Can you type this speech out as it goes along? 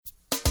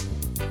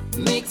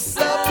Mix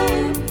up,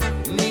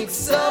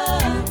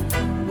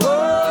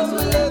 world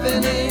we're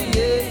living in,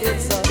 yeah,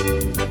 it's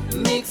a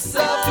mix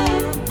up,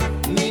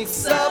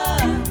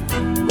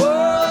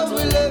 world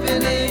we're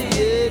living in,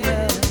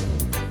 yeah.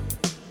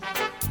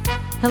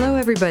 Hello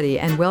everybody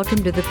and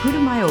welcome to the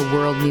Putumayo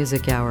World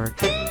Music Hour,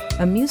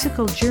 a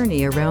musical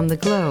journey around the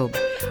globe.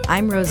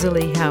 I'm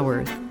Rosalie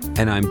Howarth.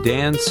 And I'm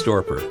Dan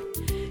Storper.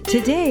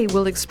 Today,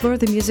 we'll explore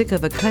the music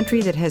of a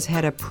country that has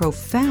had a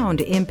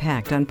profound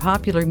impact on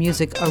popular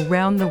music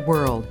around the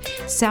world,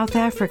 South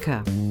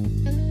Africa.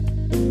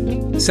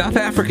 South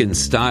African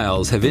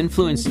styles have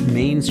influenced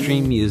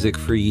mainstream music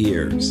for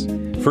years.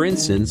 For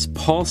instance,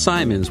 Paul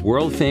Simon's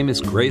world-famous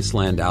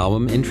Graceland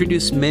album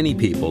introduced many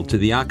people to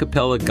the a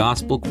cappella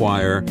gospel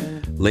choir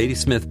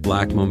Ladysmith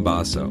Black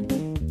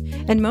Mambazo.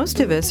 And most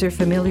of us are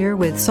familiar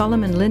with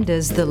Solomon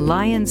Linda's The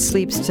Lion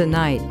Sleeps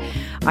Tonight,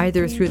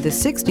 either through the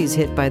 60s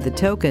hit by the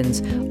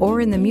Tokens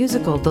or in the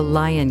musical The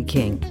Lion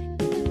King.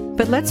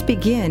 But let's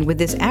begin with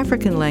this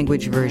African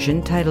language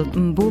version titled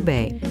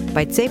Mbube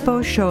by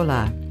Tsepo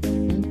Tshola.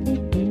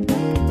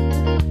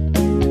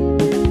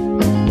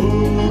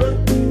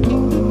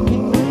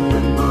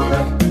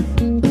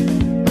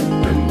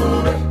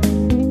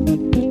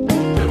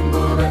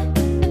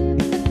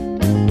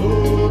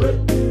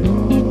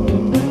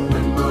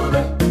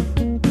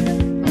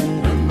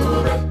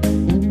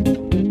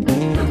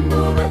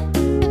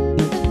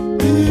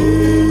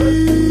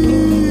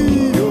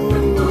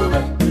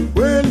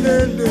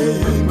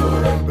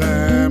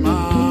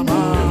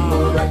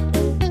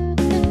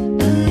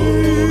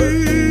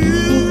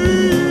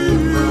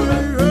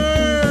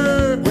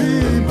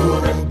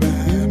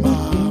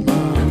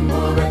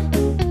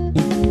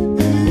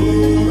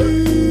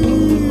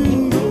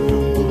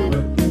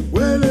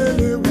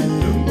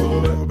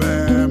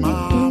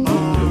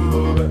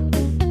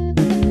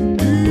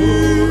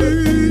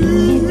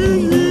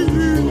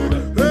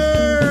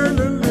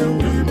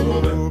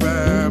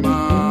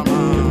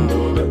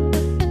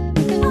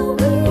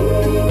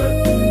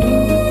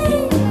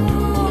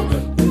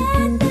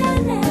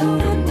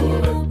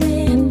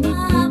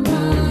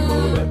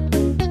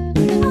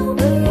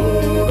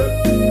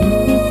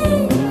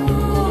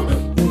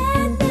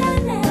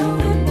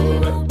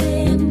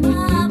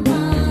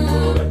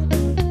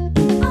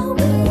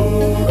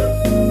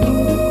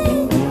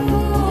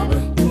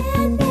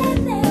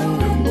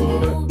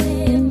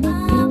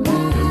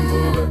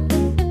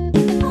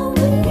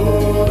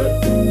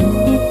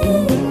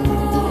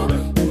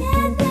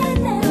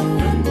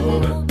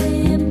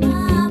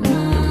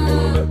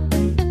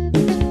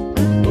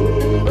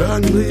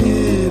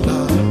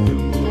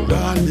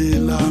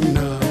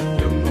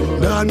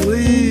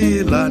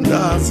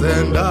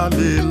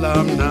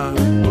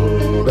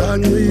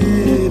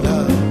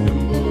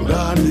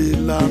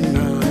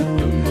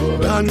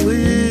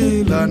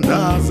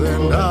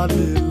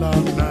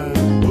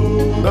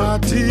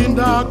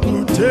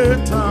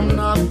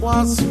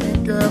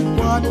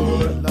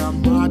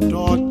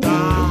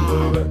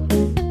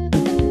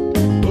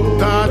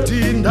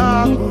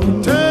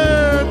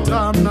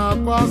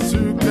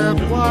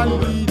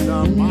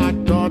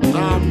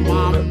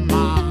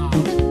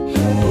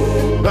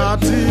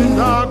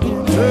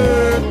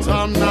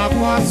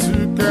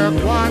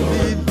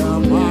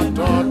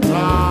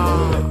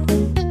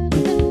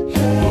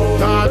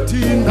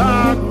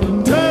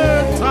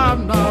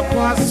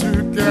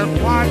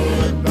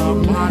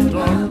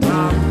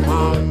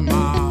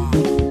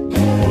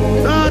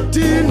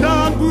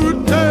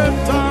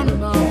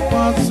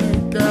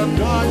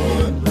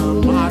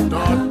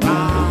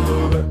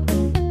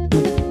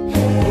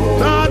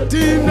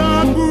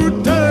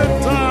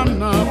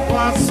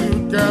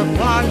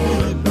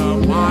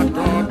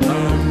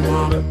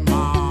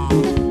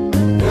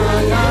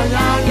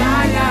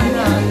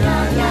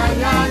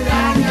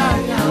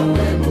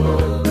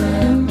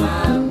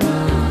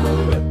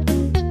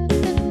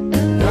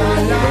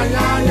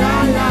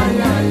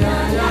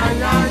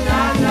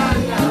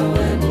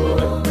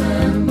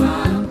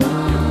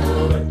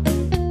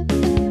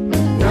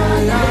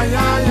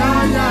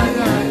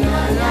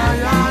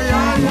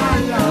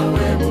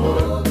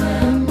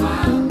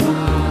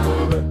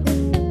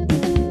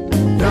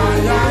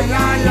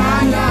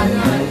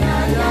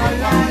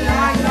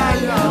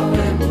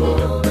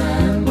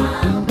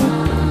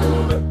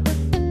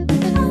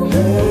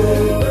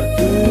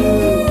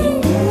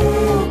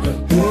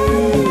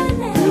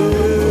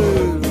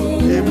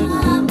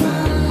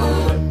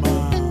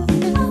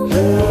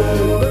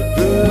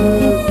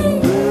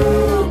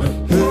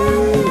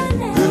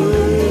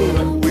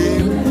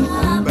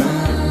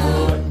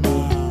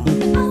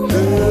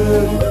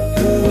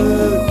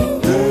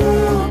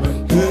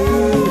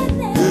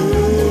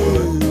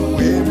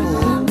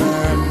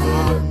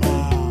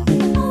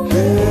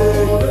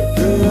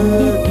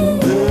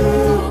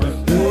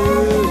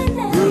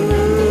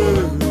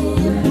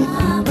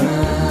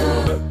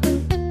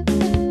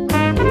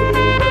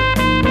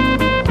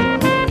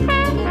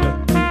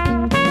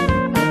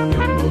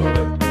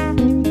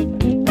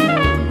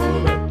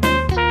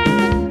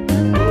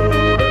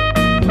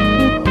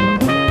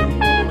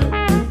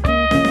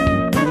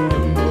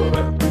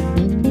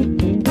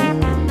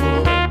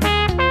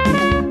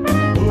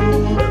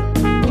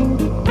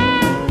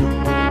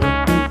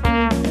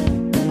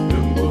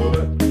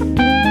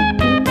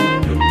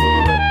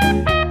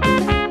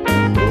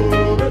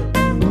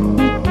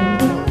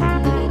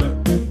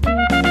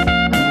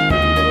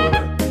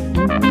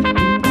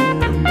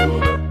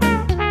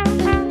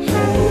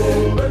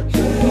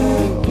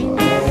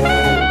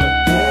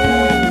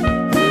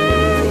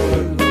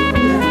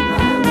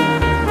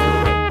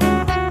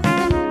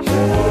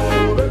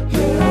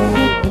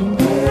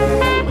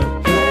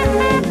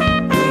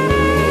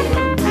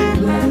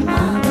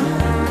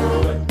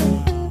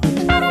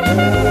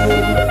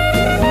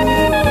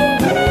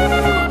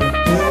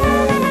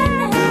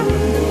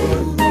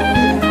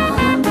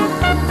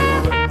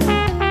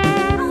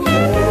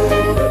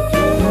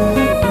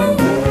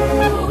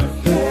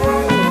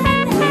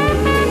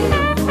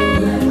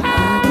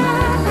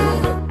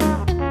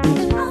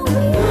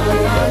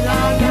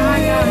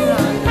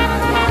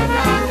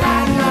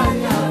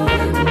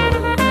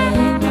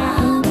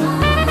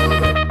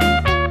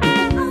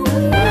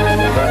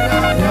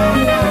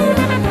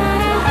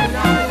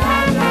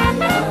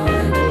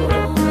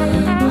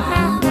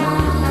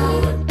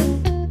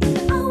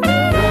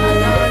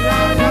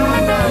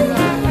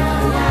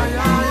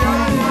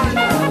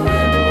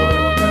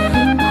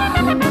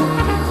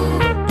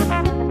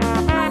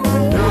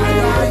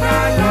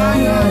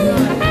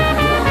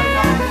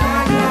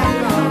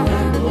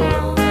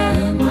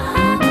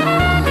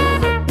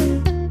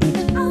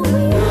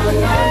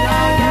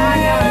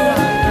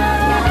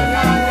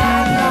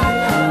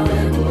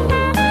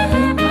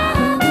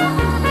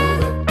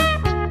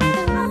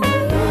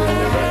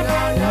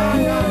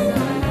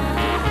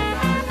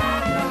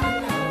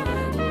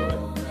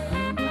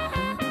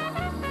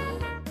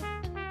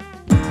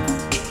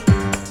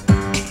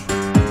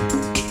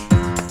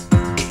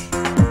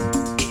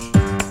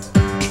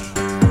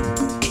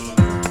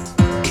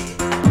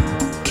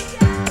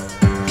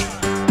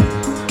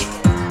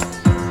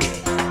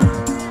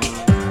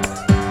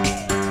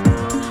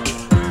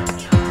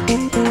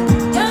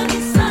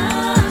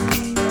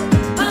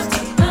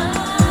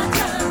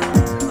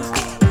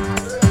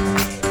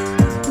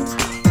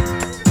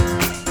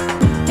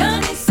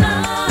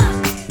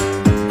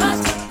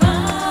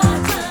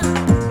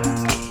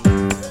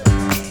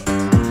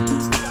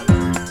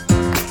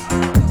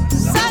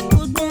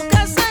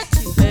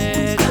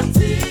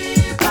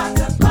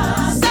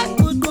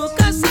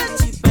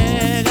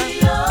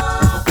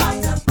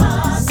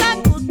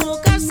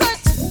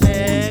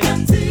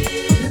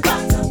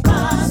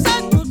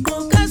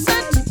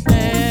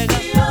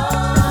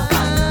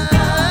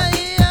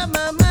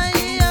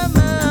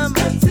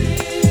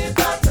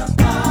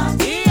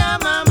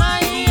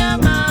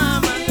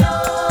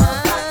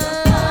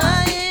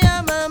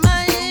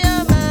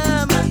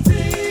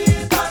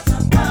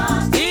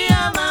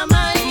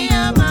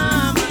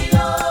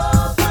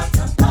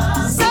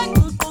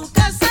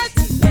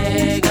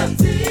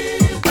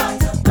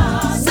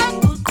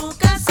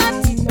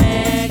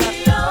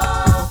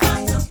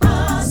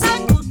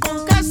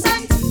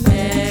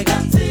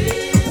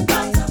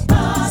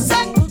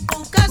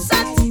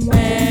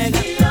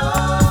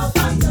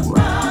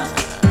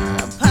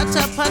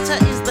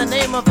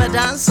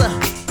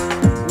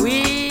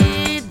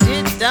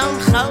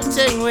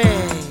 certain way.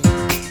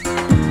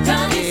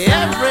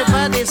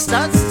 Everybody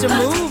starts to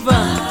move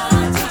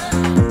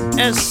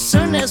as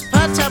soon as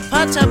Pata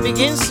Pata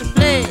begins to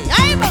play.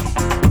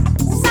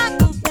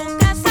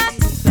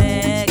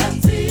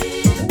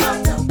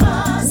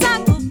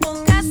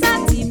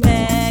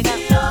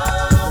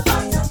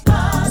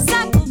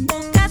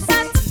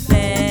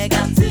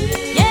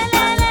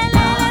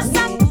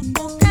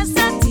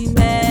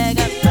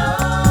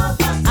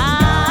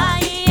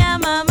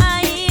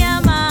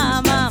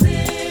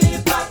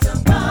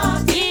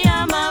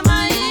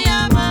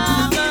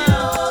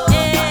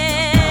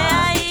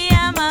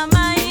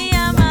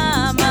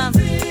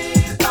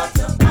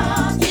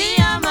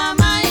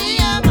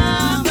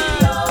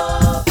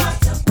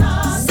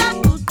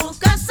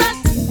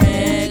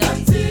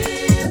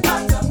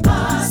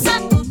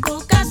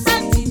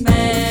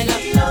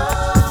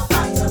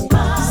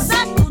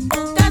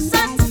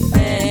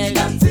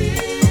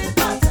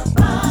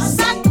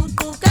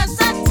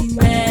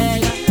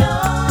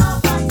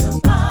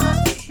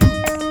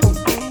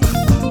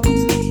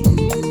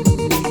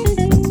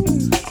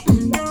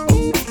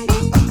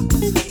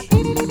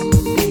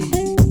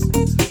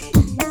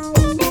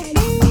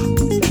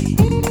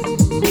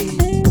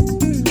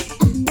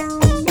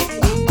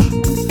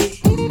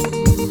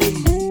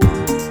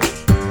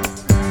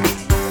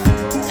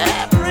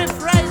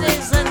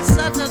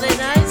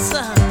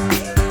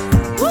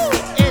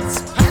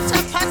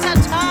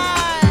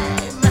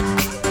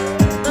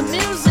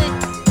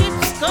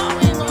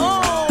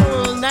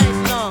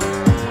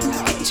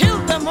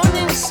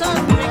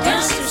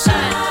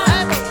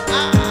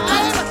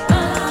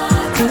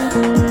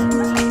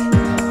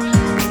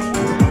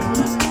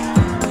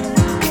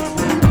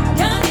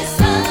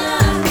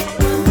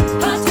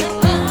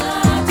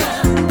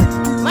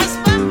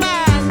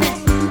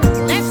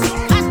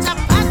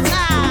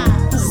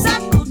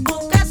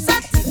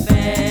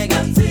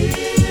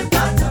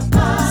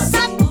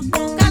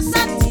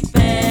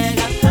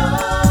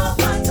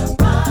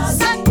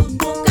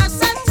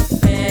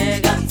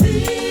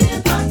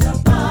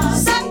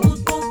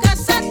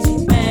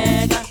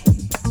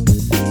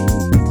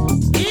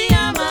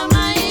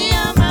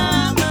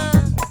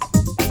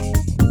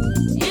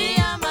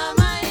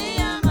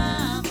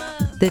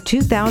 The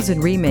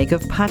 2000 remake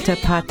of Pata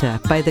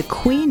Pata by the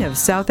queen of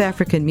South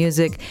African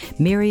music,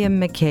 Miriam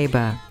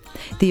Makeba.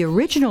 The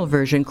original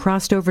version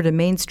crossed over to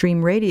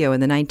mainstream radio in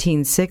the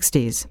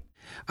 1960s.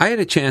 I had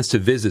a chance to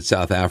visit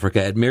South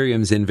Africa at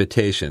Miriam's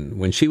invitation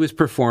when she was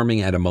performing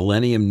at a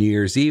Millennium New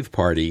Year's Eve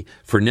party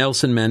for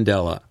Nelson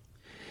Mandela.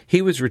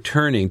 He was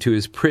returning to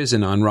his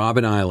prison on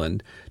Robben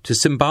Island to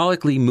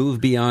symbolically move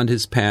beyond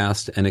his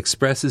past and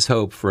express his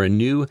hope for a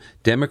new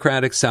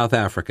democratic South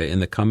Africa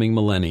in the coming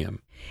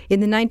millennium. In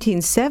the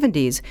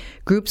 1970s,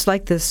 groups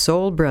like the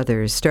Soul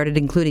Brothers started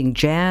including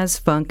jazz,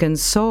 funk, and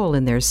soul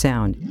in their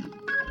sound,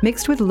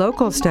 mixed with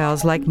local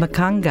styles like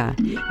makanga,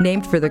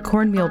 named for the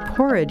cornmeal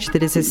porridge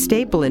that is a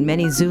staple in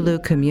many Zulu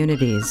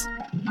communities.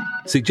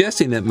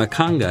 Suggesting that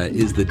makanga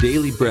is the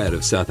daily bread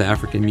of South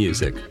African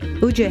music.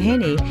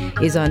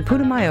 Ujaheni is on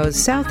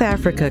Putumayo's South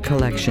Africa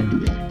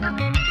collection.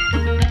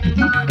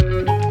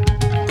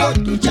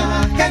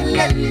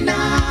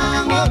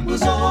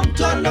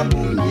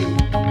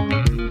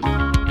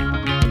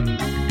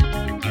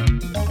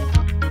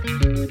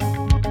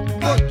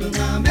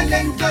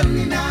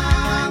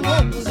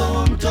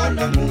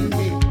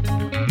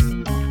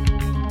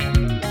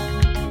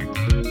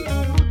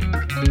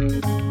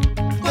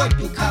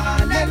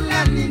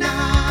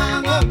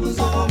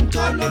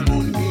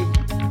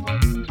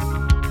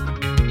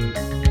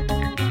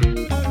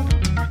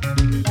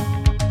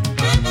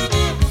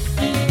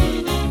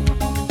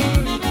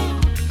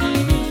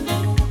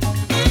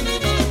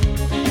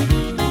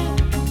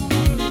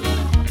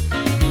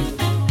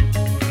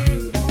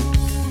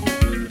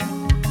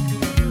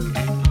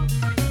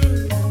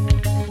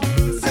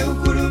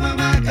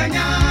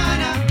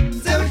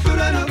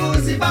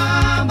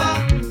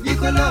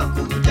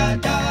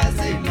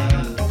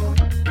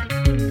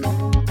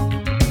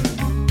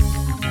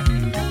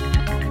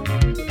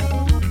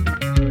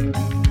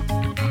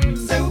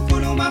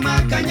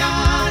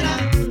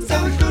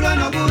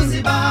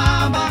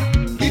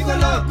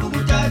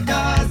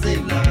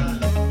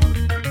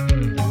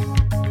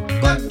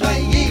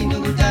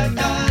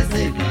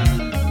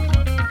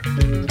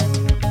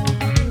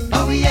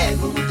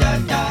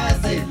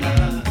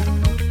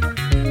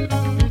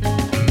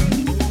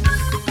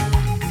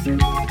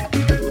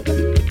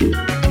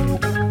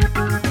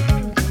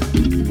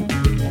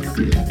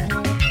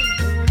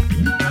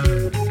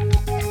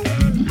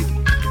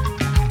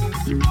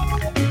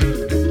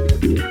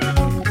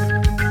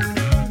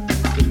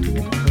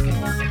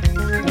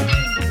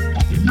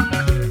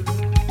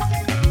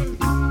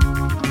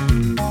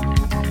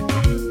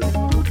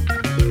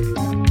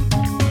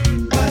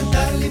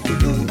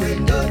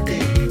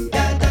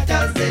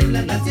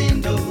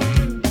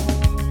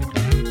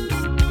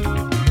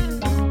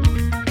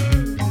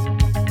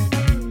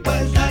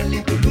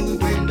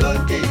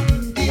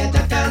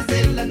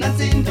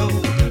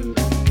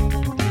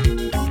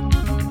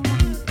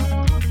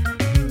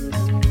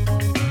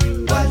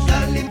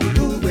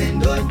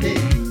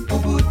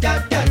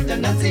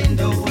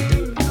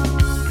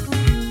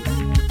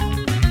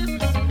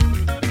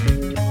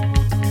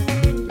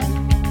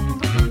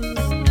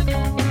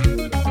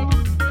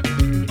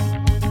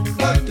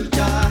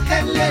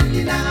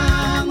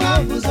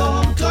 ngobuzo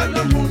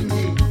umtholo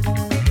munye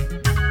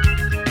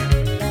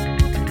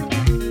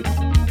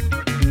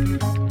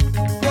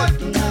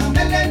kodwa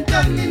ungamele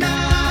ntoni na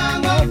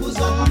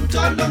ngobuzo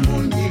umtholo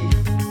munye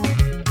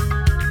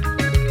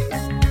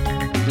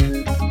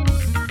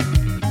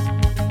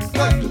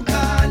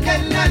kodwa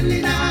ukhalelani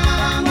na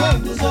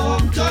ngobuzo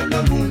umtholo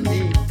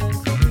munye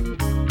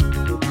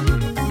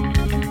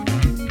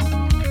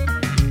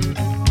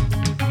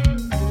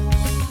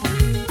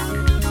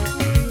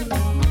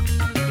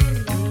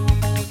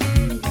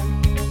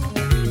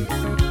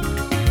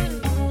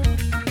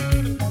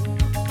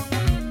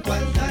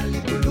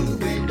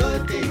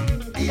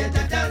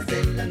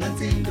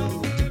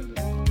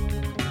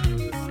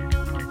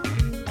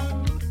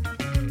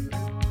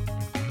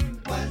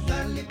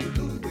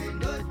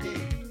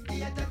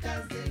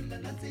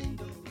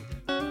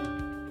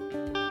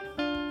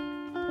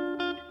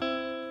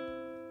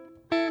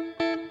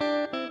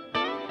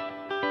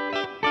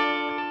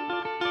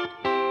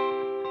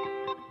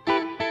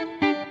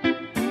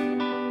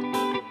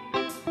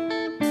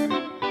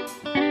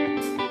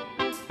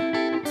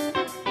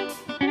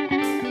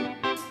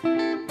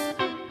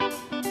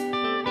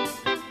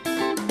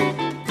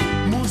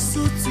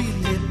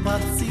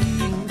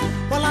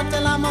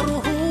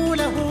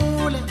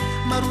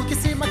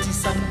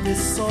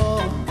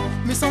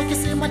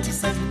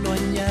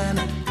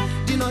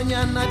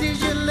Dinonyana di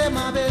jile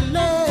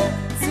mabele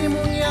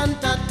Simung ya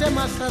Ntate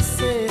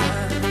Mahlasela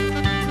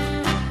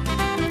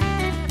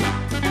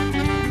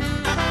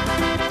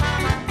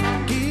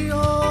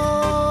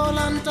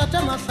Giola Ntate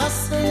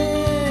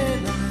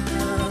Mahlasela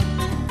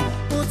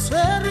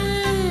Utsheri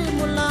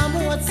mulamu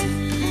wa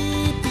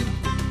tsipi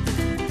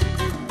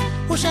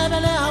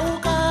Ushebele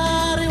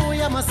haukari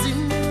uya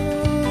masimu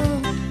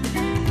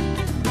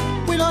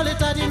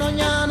Wiloleta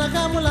dinonyana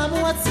ka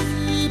mulamu wa tsipi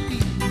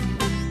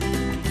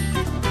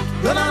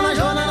Yona na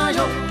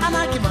yo,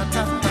 anaki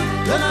matata.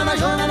 Yona na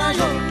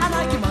yo,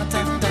 anaki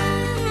matata.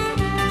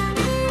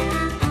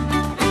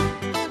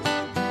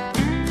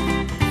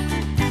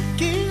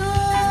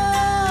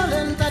 Kiole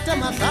Ntate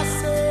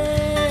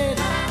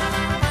Mahlasela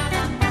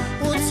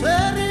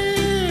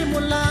Utsheri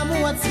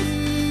mulamu wa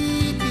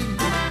tsipi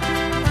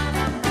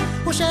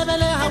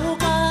Ushebele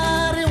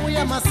haukari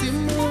uya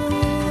masimu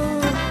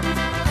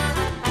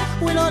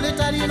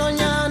Wiloleta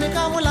dinonyana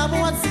ka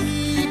mulamu wa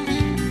tsipi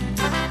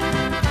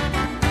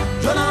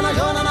Yona na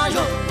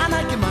yo,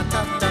 anaki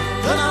matata.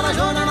 Yona na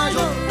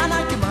yo,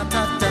 anaki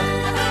matata.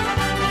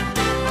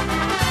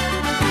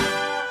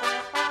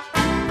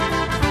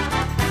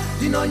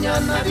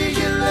 Dinonyana di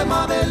jile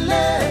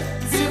mabele,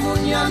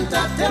 Simunya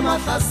Ntate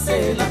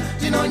Mahlasela.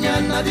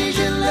 Dinonyana di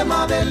jile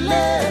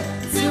mabele,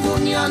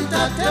 Simunya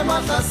Ntate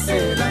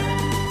Mahlasela.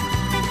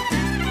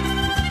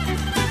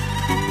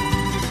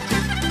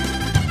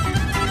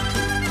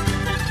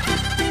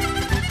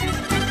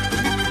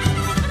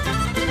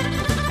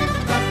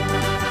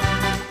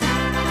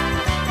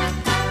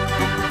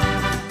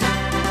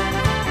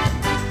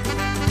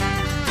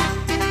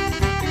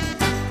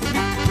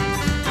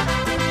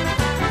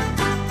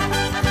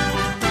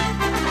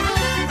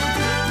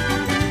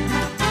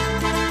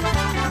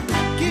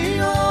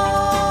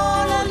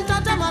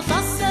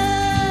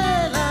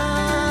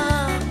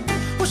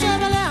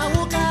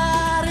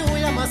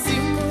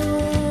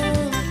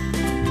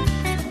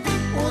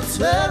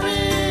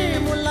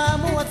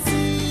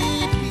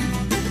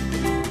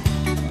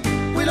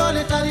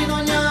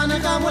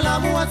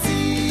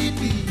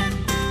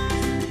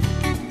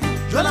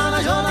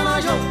 Yona na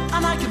yo,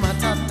 anaki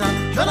matata.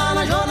 Yona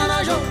na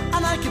yo,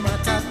 anaki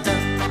matata.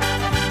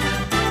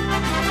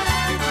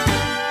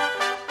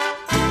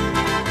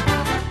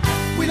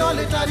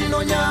 Wiloleta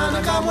dinonyana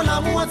ka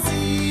mulamu wa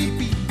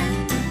tsipi.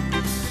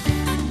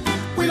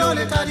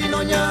 Wiloleta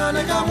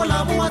dinonyana ka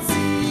mulamu wa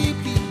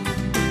tsipi.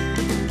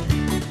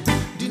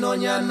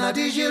 Dinonyana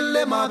di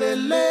jile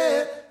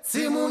mabele,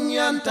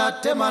 Simunya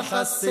Ntate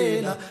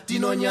Mahlasela.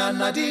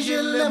 Dinonyana di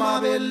jile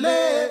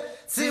mabele,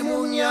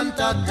 Simunya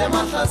Ntate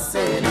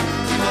Mahlasela.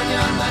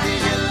 Dinonyana di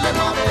jile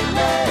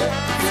mabele,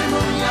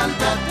 Simunya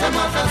Ntate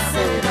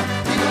Mahlasela.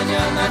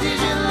 Dinonyana di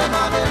jile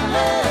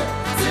mabele,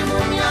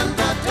 Simunya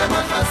Ntate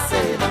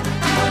Mahlasela.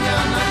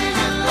 Dinonyana di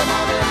jile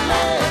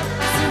mabele,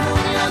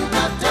 Simunya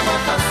Ntate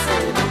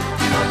Mahlasela.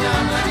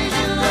 Dinonyana di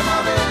jile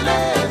mabele,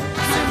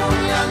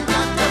 Simunya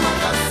Ntate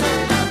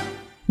Mahlasela.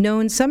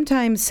 Known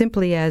sometimes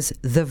simply as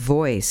The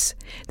Voice.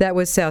 That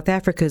was South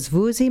Africa's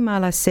Vusi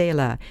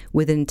Mahlasela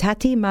with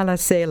Ntate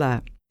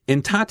Mahlasela.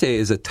 Ntate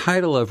is a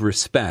title of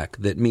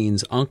respect that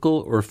means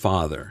uncle or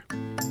father.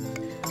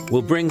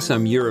 We'll bring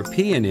some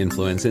European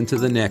influence into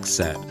the next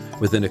set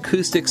with an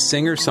acoustic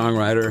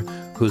singer-songwriter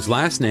whose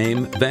last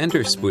name, Van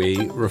Der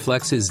Spuy,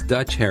 reflects his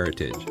Dutch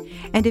heritage.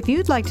 And if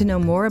you'd like to know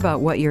more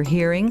about what you're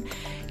hearing,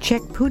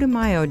 check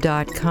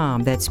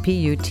putumayo.com. That's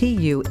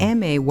Putumayo.com.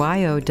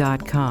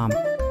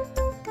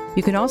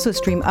 You can also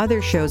stream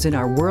other shows in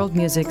our World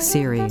Music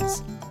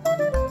series.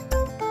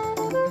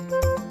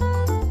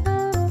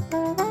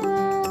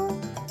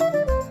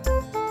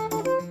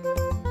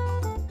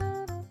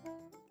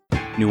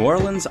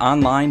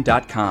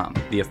 NewOrleansOnline.com,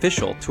 the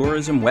official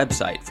tourism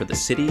website for the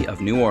city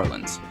of New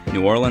Orleans.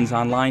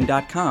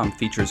 NewOrleansOnline.com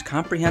features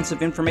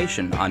comprehensive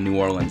information on New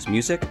Orleans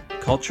music,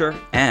 culture,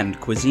 and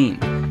cuisine.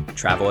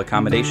 Travel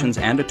accommodations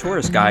and a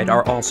tourist guide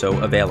are also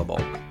available.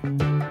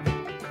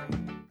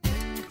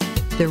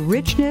 The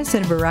richness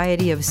and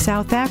variety of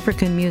South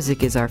African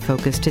music is our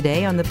focus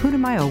today on the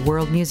Putumayo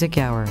World Music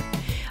Hour.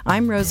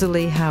 I'm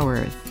Rosalie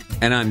Howarth.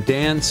 And I'm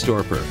Dan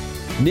Storper.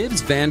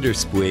 Nibs Van Der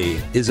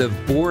Spuy is of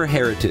Boer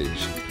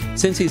heritage,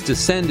 since he's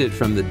descended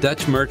from the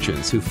Dutch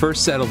merchants who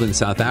first settled in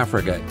South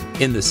Africa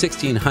in the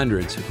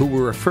 1600s, who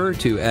were referred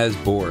to as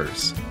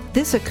Boers.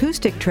 This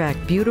acoustic track,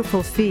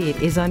 Beautiful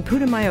Feet, is on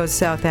Putumayo's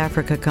South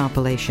Africa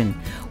compilation.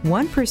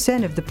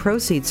 1% of the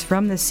proceeds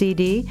from the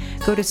CD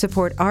go to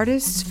support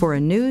Artists for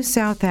a New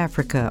South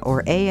Africa,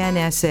 or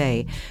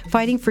ANSA,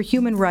 fighting for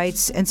human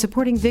rights and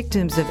supporting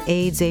victims of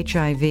AIDS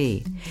HIV.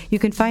 You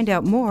can find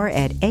out more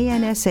at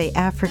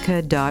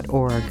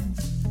ansaafrica.org.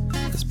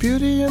 There's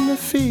beauty in the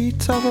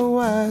feet of a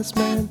wise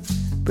man,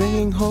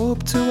 bringing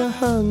hope to a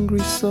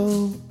hungry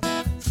soul.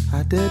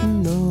 I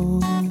didn't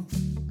know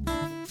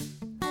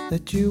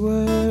that you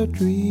were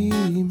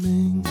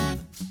dreaming.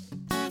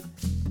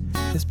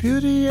 There's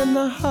beauty in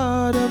the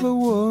heart of a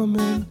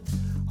woman,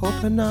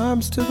 open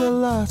arms to the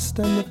lost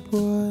and the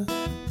poor.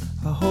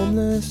 A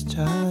homeless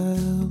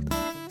child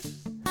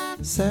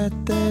sat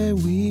there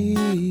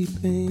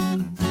weeping.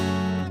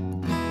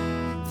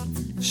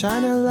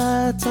 Shine a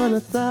light on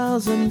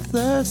 1,000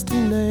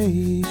 thirsty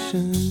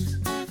nations.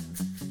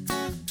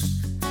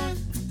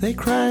 They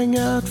crying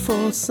out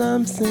for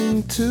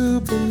something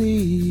to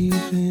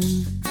believe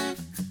in,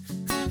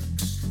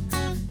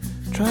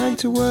 trying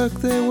to work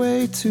their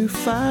way to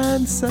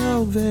find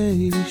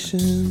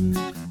salvation.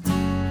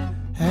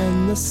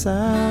 And the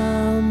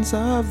sounds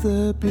of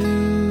the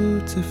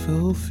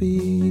beautiful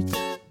feet.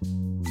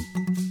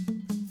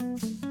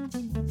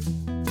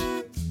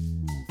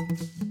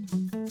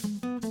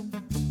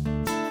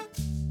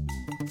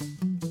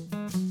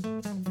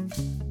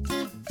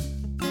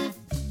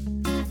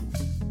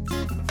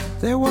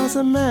 There was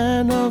a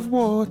man of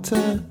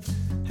water,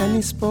 and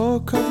he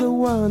spoke of the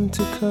one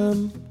to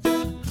come,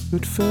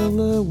 who'd fill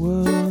the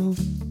world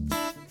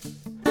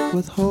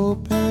with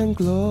hope and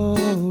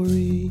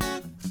glory.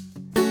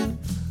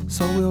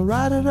 So we'll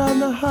write it on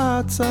the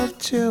hearts of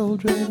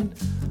children,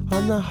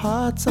 on the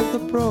hearts of the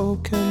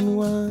broken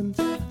one.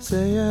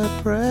 Say a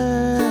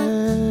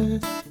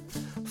prayer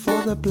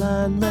for the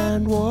blind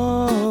man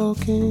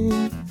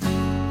walking,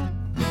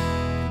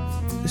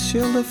 the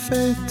shield of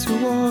faith to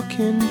walk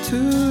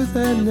into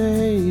the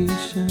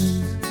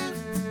nations,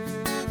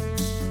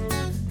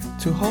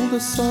 to hold the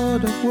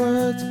sword of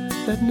words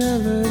that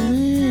never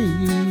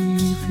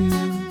leave you,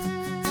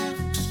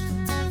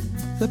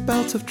 the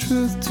belt of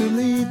truth to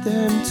lead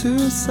them to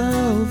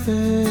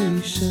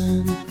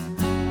salvation,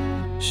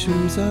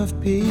 shoes of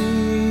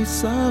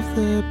peace of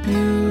the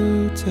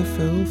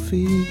beautiful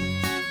feet.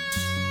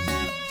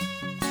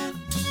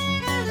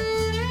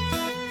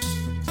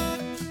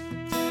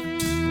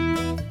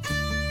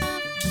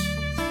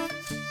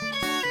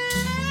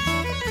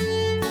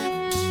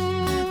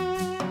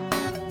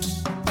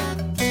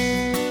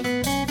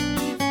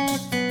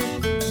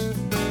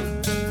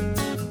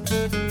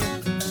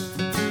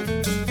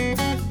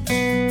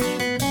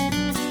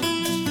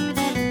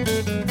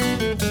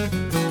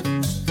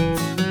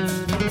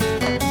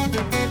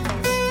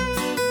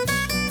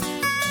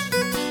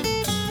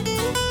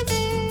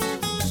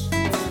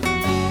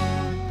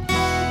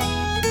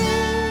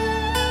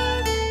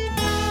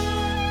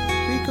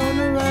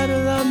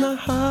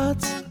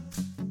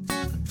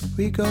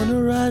 We're gonna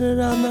write it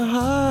on the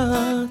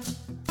heart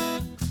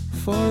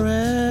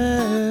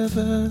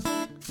forever.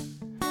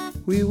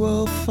 We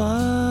will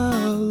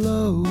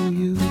follow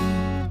you.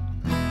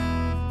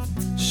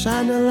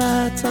 Shine a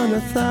light on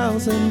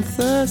 1,000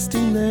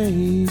 thirsty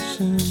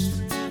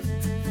nations.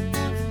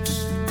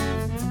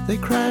 They're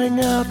crying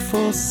out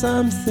for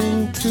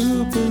something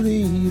to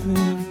believe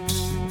in,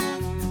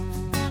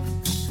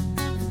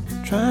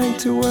 trying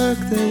to work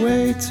their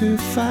way to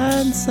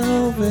find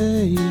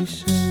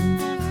salvation.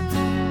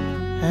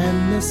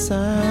 And the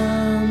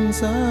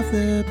sounds of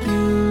their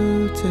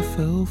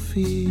beautiful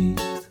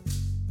feet.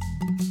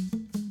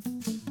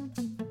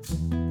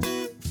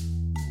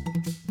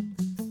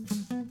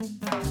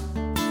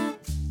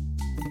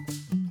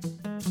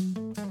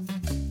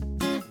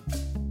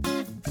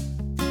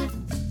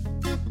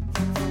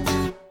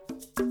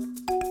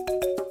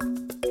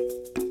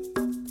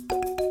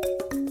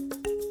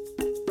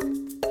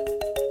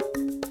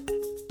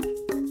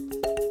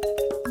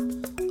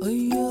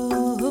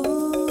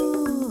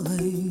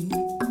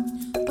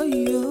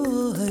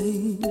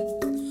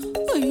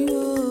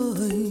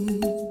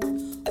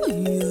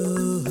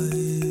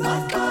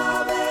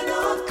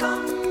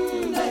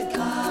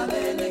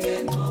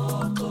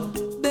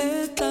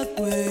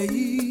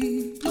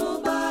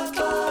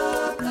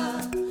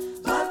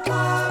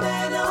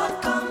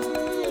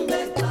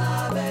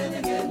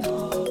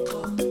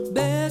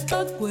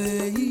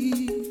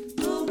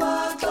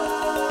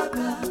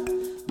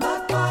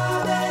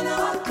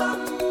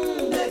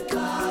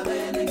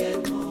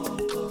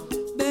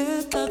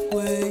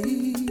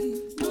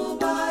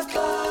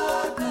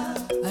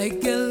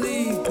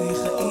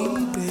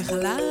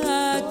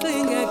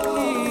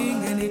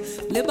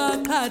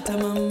 lebakata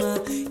mama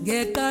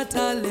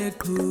ngekata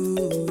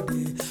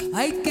lekhude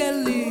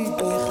ayikeli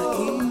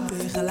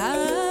ikhala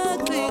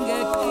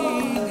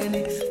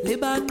ngekingeni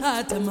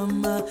lebakata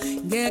mama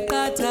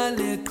ngekata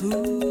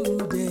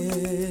lekhude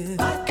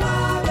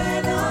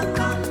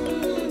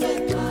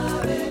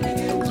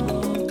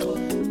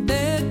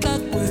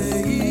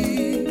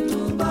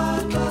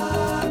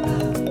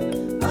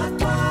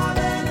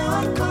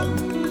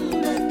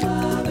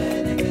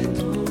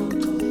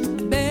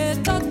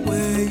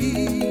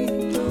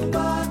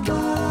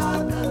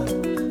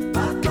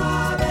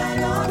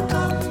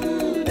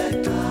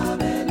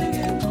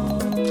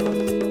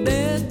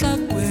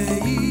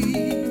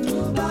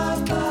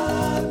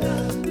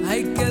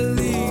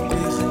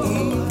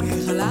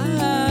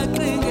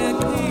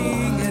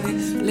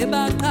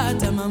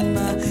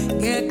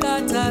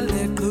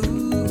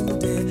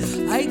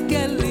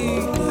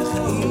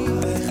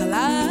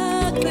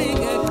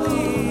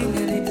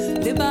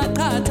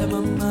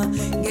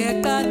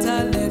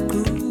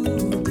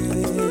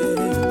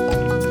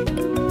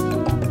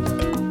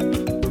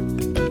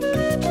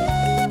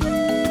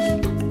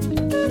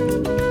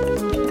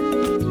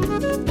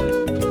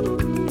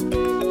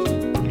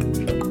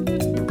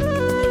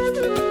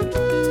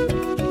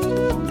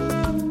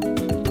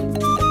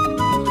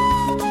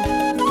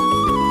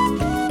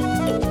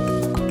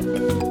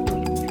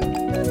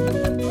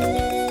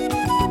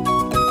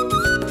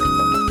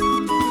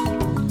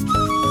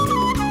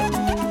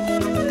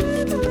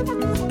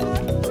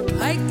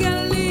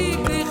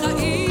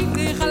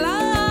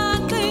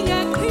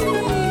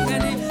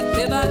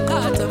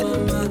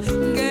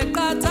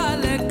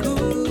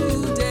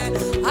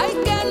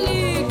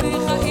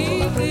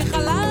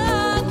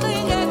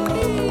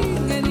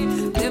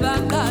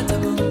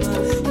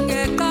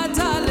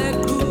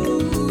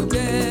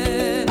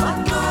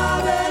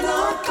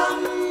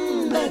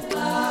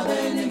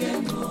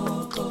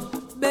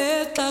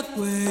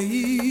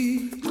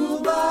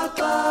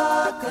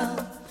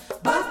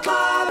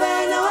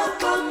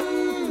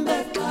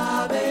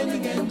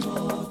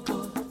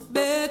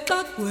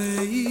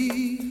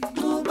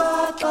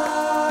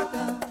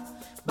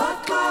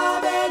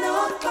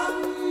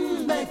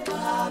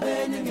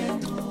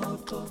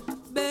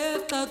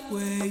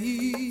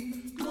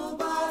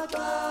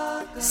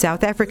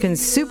South African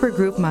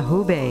supergroup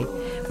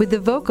Mahube, with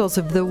the vocals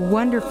of the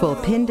wonderful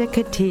Phinda.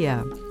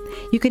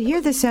 You could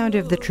hear the sound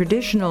of the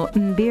traditional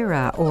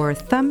mbira or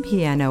thumb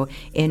piano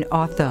in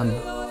Oxam.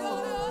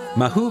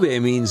 Mahube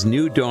means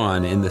new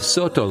dawn in the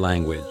Sotho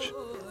language.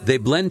 They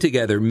blend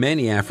together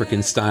many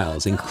African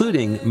styles,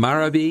 including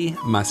Marabi,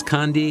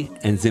 Maskandi,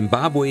 and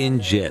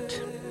Zimbabwean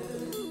Jit.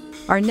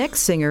 Our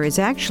next singer is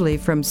actually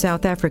from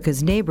South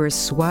Africa's neighbor,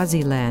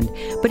 Swaziland,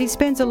 but he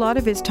spends a lot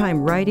of his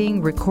time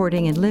writing,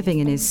 recording, and living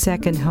in his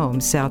second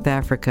home, South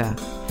Africa.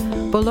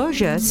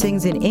 Bholoja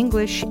sings in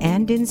English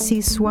and in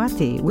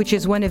Siswati, which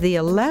is one of the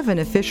 11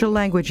 official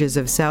languages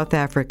of South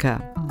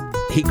Africa.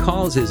 He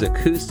calls his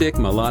acoustic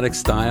melodic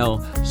style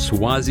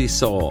Swazi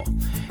soul,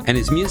 and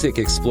his music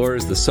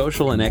explores the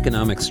social and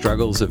economic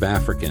struggles of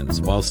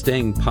Africans while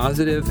staying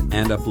positive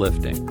and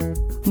uplifting.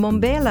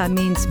 Mbombela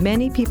means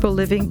many people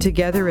living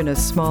together in a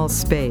small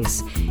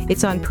space.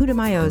 It's on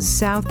Putumayo's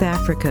South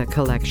Africa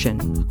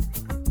collection.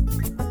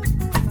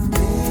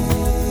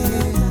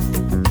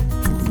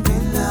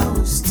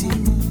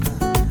 Steaming.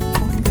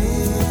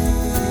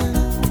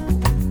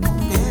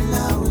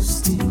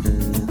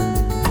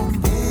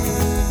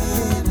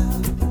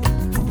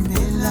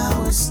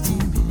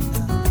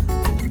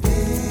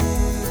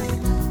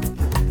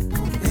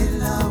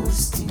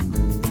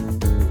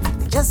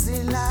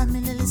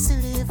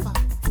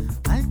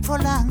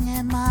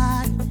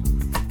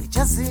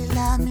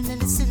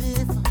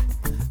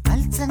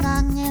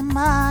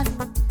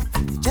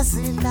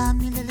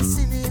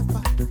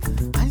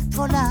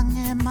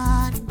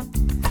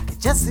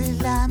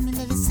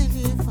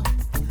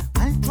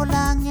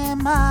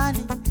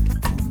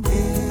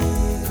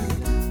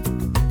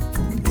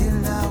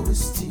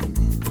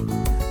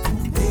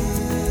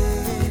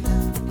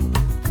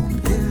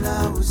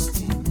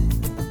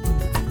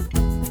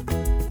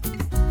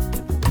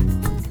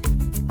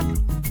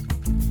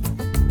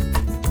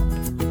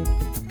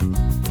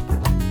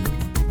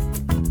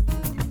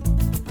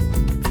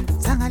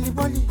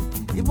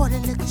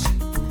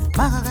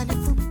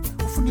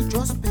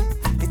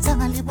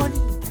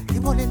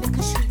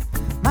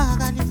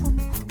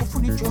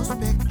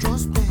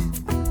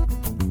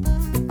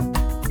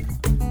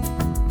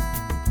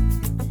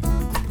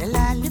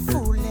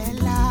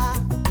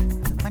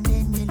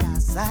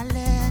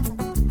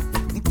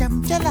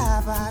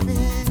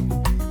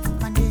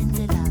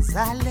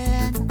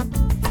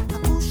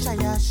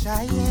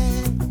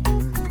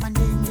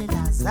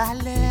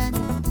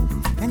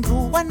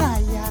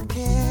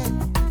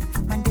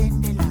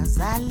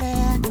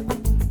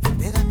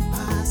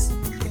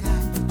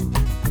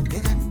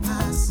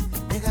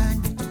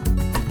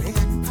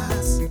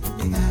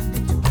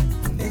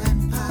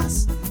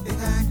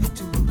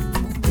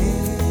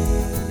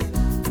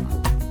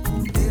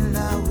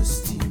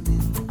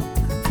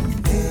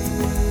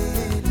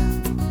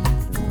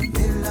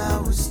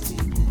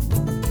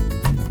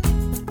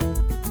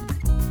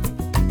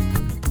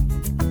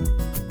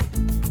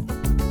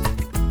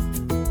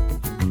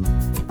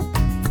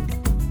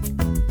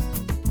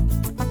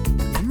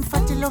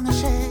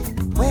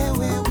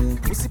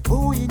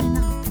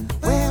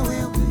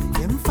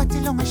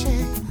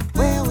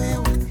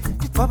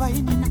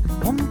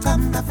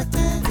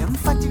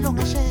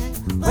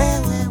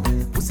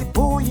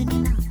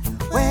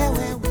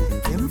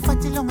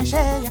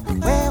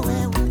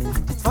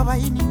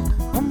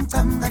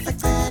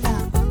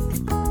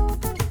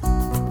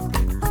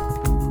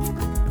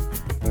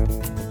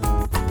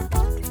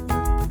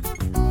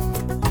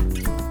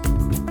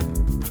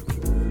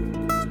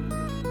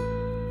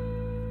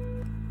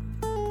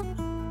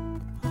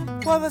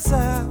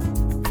 Wabasa,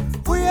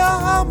 we are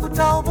humble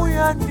down, we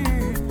are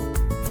near.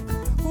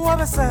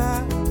 Wabasa,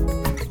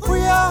 we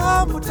are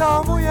humble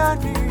down, we are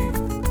near.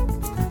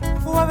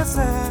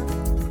 Wabasa,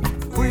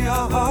 we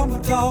are humble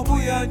down,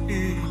 we are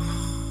near.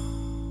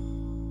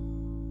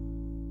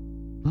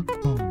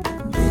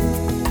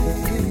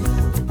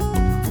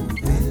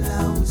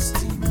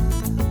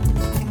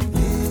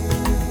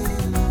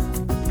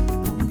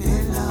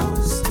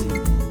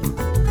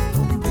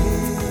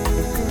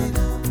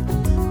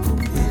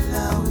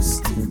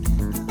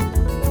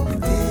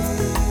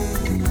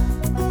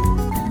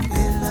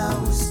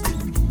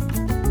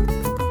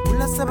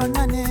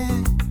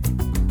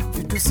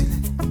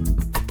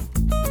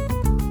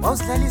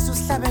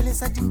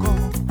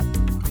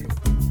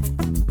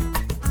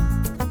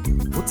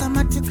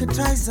 Automatic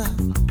driver,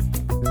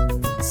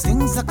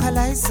 sings a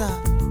kalaisa.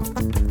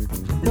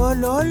 Lo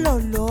lo lo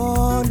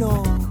lo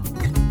lo.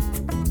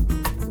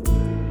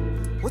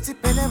 What's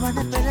it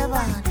pelevane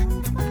pelevane?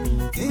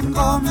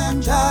 Ingoma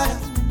njala.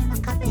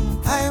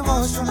 I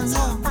was from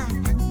Zama.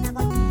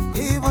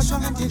 He was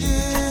from Ndidi.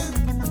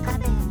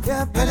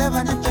 Yeah,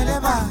 pelevane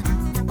pelevane.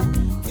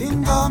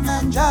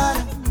 Ingoma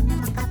njala.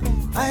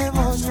 I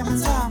was from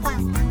Zama.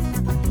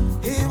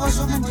 He was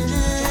from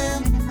Ndidi.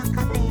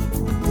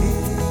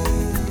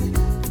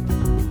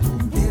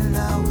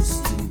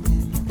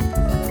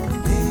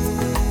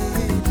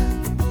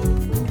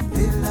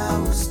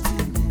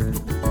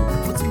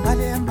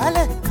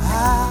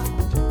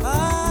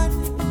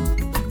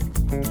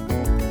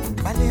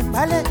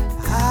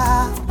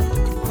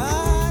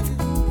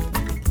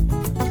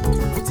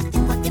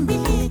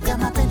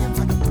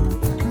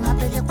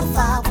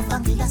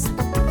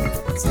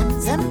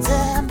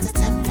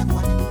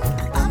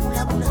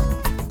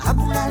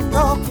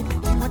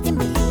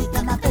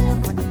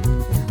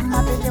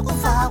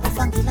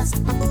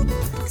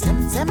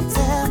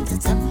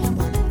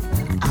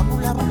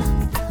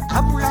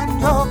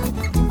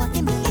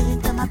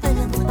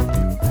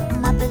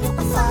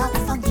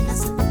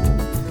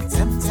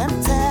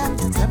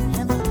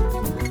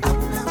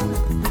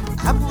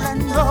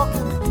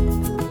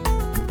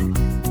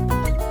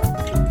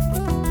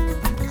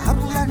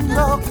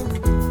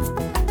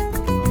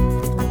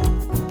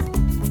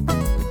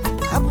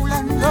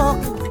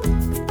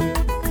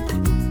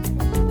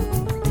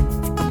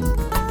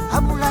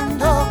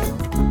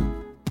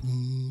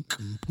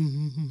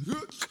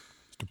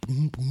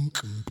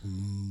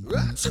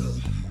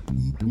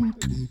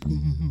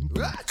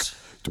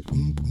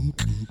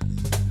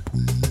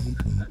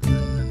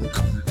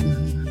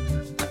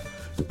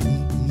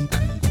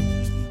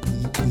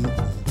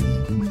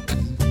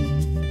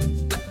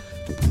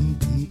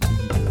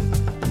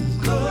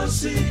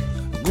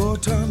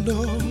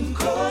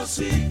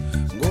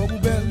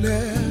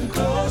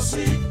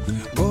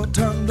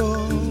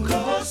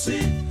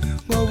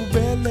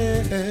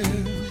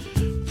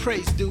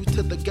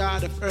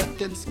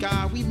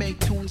 Sky. We make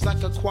tunes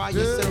like a choir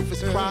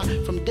service cry.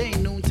 From day,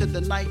 noon to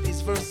the night,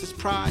 these verses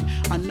pride.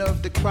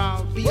 Unnerve the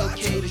crowd, be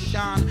okay to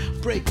shine.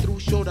 Break through,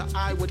 show the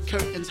eye what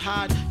curtains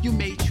hide. You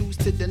may choose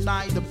to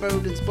deny the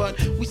burdens, but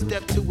we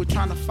step to it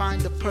trying to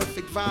find the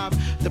perfect vibe,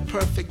 the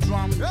perfect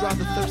drum. Draw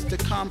the thirst to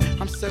come.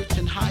 I'm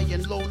searching high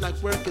and low like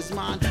work is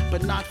mine,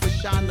 but not for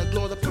shine, the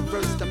glow that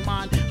perverts the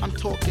mind. I'm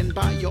talking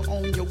by your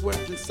own, your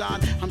work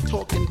inside. I'm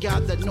talking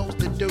God that knows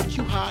the dirt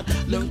you hide.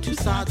 Learn two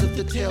sides of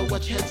the tail,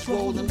 watch heads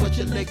roll and watch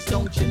your legs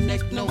don't, your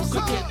neck knows. So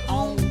get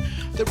on.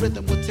 The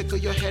rhythm will tickle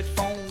your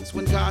headphones.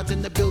 When God's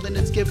in the building,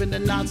 it's given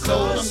and not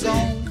sold. I'm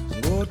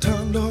gone.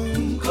 Gotando,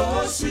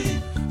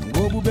 Nkosi,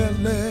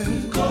 Obulele,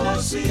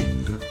 Nkosi,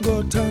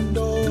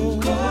 Gotando,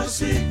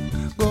 Nkosi,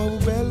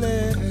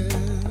 Obulele,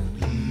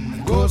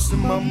 Nkosi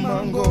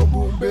mama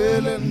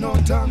ngobubele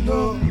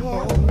notando,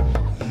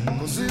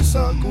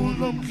 Kusisa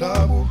kulo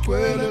mhlaba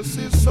ugcwele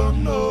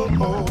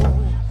sisono,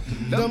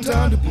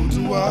 Ndamthanda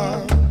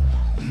uPhuthwa,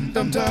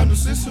 Ndamthanda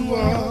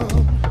usisiwa,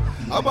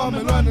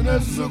 abamelwane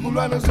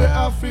nezizukulwane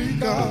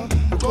ze-Afrika.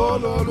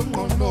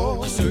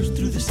 Searched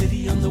through the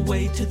city on the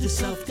way to the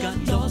south. Got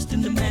lost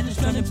in the madness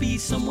trying to be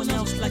someone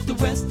else like the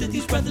rest of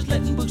these brothers.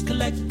 Letting books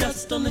collect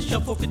dust on the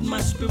shelf. Forfeit my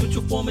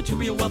spiritual form,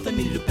 material wealth. I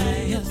needed a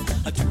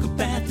path. I took a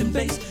bath in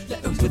bass.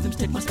 Let earth rhythms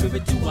take my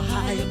spirit to a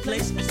higher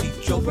place. I see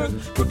Joburg,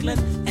 Brooklyn,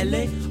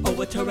 LA. Oh,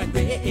 what Turek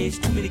is.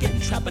 Too many getting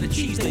trapped by the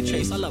cheese they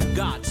chase. I love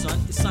God, son.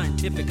 It's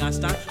scientific,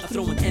 Einstein. I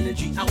throw an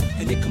energy out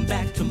and it come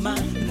back to mine.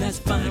 And that's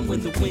fine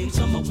when the wings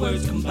on my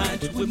words combine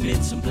to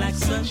emit some black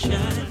sunshine.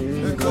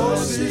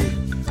 Nkosi,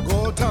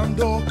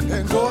 Gotando,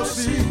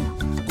 Nkosi,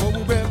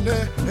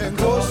 Obulele,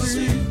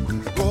 Nkosi,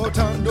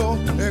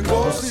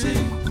 Nkosi,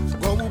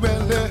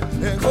 Ngobubele,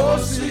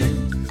 Nkosi,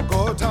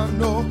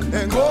 Ngothando,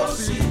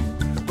 Nkosi,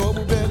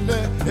 Ngobubele,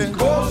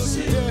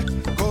 Nkosi,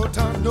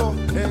 Ngothando,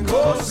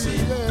 Nkosi.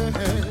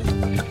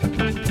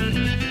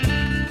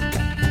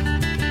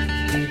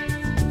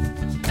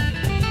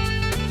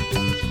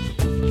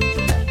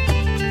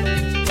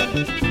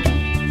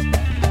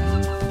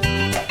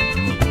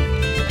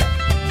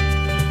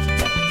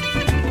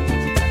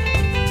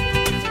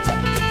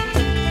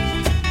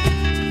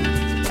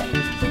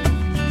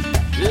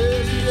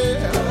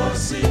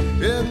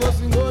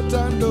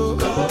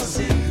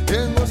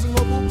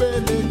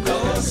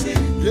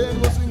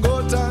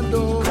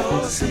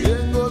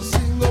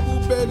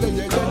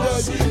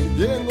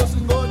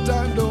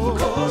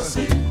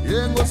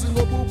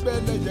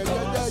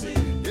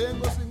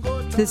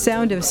 The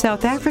sound of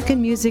South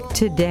African music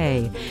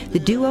today, the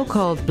duo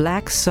called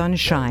Blk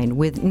Sonshine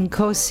with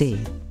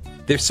Nkosi.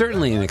 They're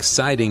certainly an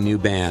exciting new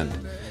band.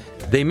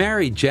 They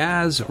marry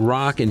jazz,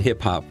 rock, and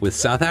hip-hop with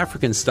South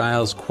African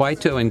styles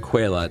Kwaito and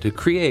Kwela to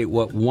create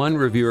what one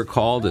reviewer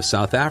called a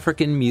South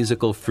African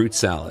musical fruit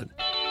salad.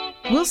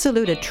 We'll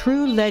salute a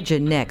true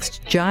legend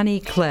next, Johnny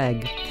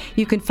Clegg.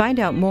 You can find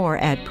out more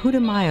at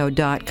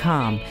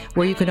putumayo.com,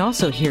 where you can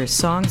also hear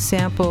song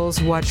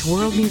samples, watch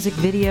world music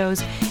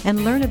videos,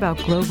 and learn about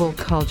global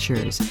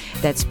cultures.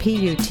 That's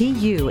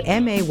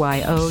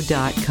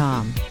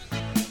putumayo.com.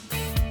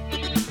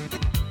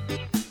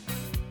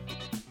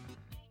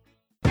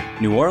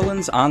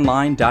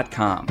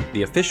 NewOrleansOnline.com,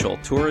 the official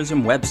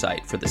tourism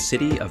website for the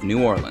city of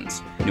New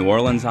Orleans.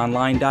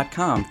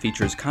 NewOrleansOnline.com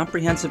features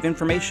comprehensive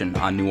information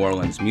on New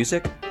Orleans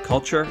music,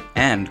 culture,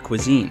 and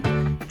cuisine.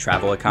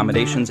 Travel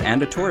accommodations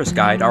and a tourist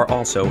guide are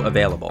also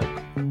available.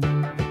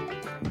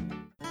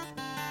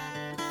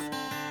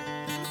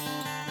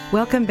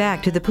 Welcome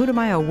back to the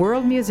Putumayo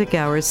World Music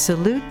Hour's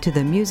salute to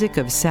the music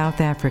of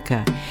South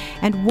Africa.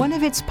 And one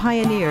of its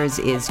pioneers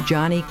is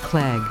Johnny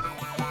Clegg.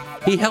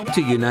 He helped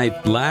to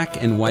unite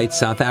black and white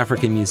South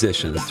African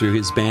musicians through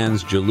his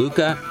bands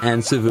Juluka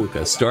and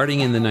Savuka, starting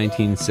in the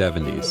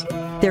 1970s.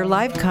 Their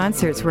live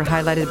concerts were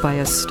highlighted by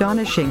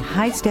astonishing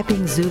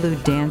high-stepping Zulu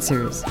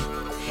dancers.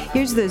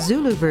 Here's the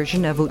Zulu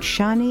version of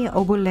Utshani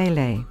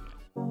Obulele.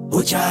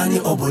 Utshani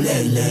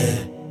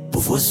Obulele,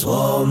 Vusi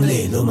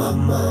Mahlasela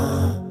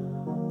mama.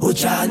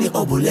 Utshani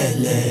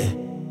Obulele,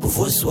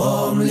 Vusi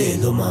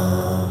Mahlasela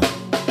mama.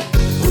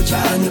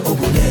 Utshani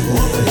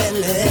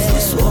Obulele,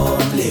 Vusi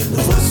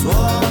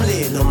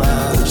Mahlasela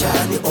mama.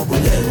 Utshani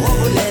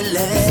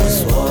Obulele,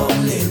 Vusi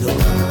Mahlasela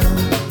mama.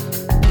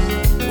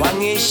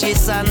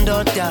 Wangishisa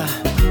ndoda,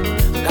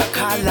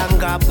 ngakhala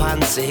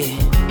ngaphansi.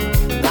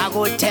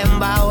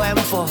 Ngakuthemba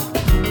wemfo,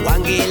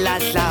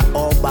 wangilahla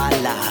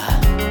obala.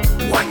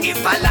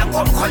 Wangivala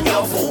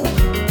ngomkhonyovu,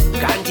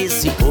 kanti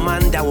siphuma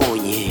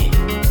ndawonye.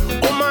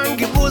 Uma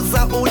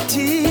ngibuza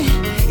uthi,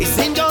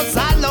 izinto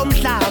zalo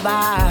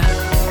mhlaba.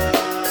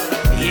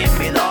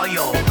 Yimi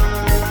loyo,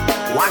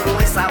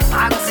 wangwisa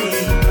phansi.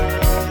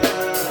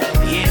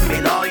 Yimi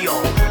loyo,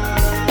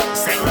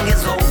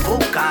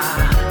 sengizovuka.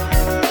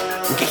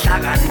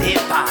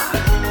 Ngihlakanipha,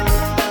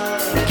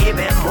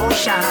 ngibe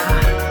musha.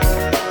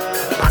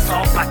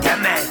 Basopa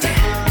temete,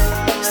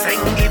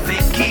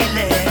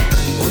 sengivikile.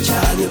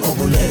 Utshani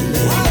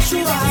Obulele, Vusi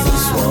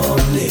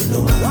Mahlasela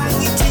mama.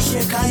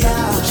 Wangitishe kaya.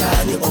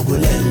 Utshani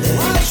Obulele,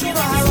 Vusi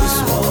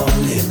Mahlasela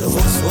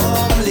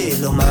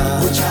mama.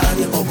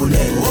 Utshani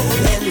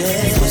Obulele,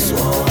 Vusi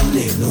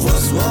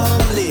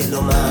Mahlasela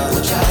mama.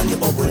 Utshani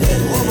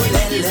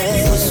Obulele,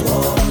 Vusi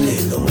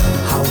Mahlasela mama.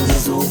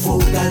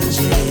 Hawuzovuka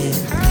nje,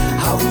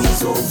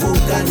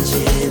 hawuzovuka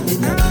nje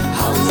mina,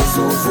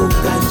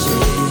 hawuzovuka nje.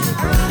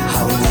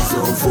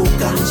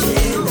 Hawuzovuka nje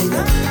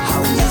mina,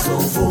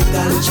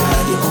 hawuzovuka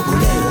Utshani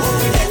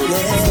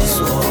Obulele,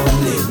 Vusi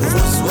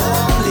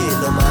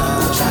Mahlasela mama.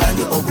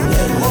 Utshani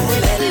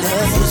Obulele,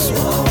 Vusi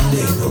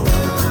Mahlasela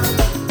mama.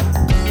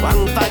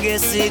 Wangifaka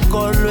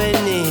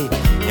esikolweni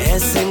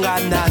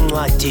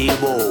esinganancwadi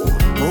bo.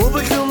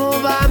 Ubuhlungu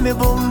bami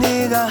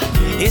bunginika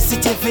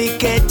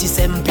isitifiketi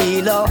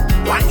sempilo.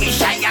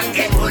 Wangishaya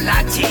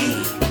ngengulathi,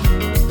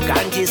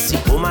 kanti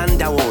siphuma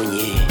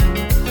ndawonye.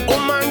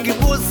 Uma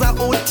ngibuza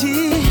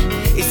uthi,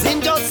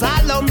 izinto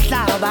zalo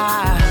mhlaba.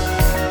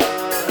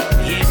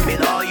 Yimi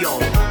loyo,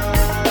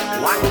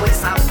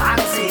 wangwisa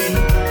phansi.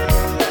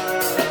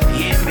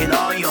 Yimi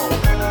loyo,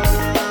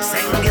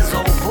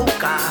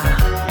 sengizovuka.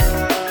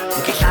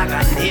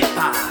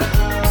 Ngihlakanipha,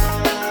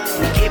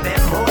 ngibe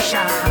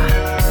musha.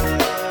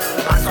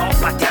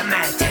 Basopa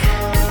temete,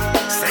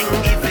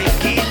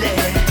 sengivikile.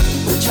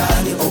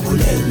 Utshani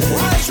Obulele,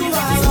 Vusi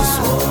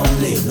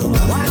Mahlasela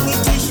mama.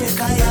 Wangitishe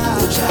kaya.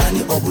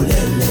 Utshani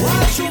Obulele,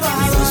 Vusi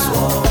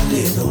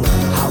Mahlasela mama.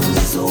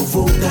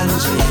 Hawuzovuka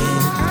nje,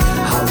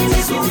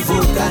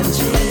 hawuzovuka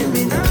nje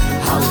mina,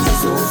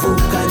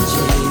 hawuzovuka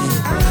nje.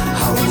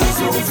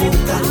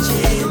 Hawuzovuka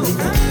nje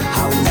mina,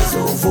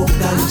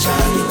 hawuzovuka.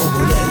 Utshani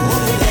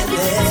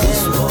Obulele,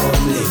 Vusi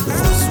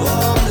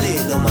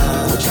Mahlasela mama.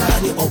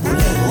 Utshani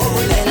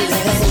Obulele,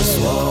 Vusi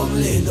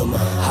Mahlasela mama.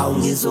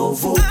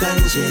 Hawuzovuka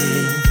nje,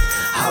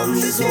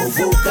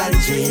 Awungizovuka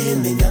nje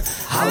mina,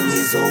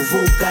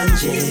 awungizovuka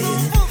nje,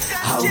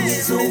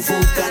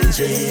 awungizovuka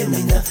nje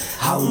mina,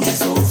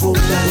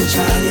 awungizovuka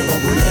Utshani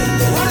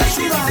Obulele,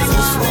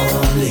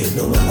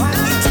 Uswamlilo,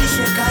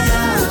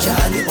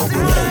 Utshani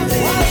Obulele,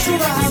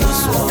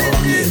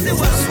 Uswamlilo,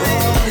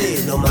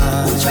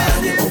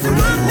 Utshani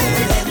Obulele,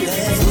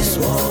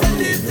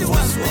 Uswamlilo,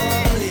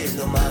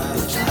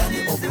 Utshani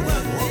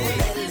Obulele,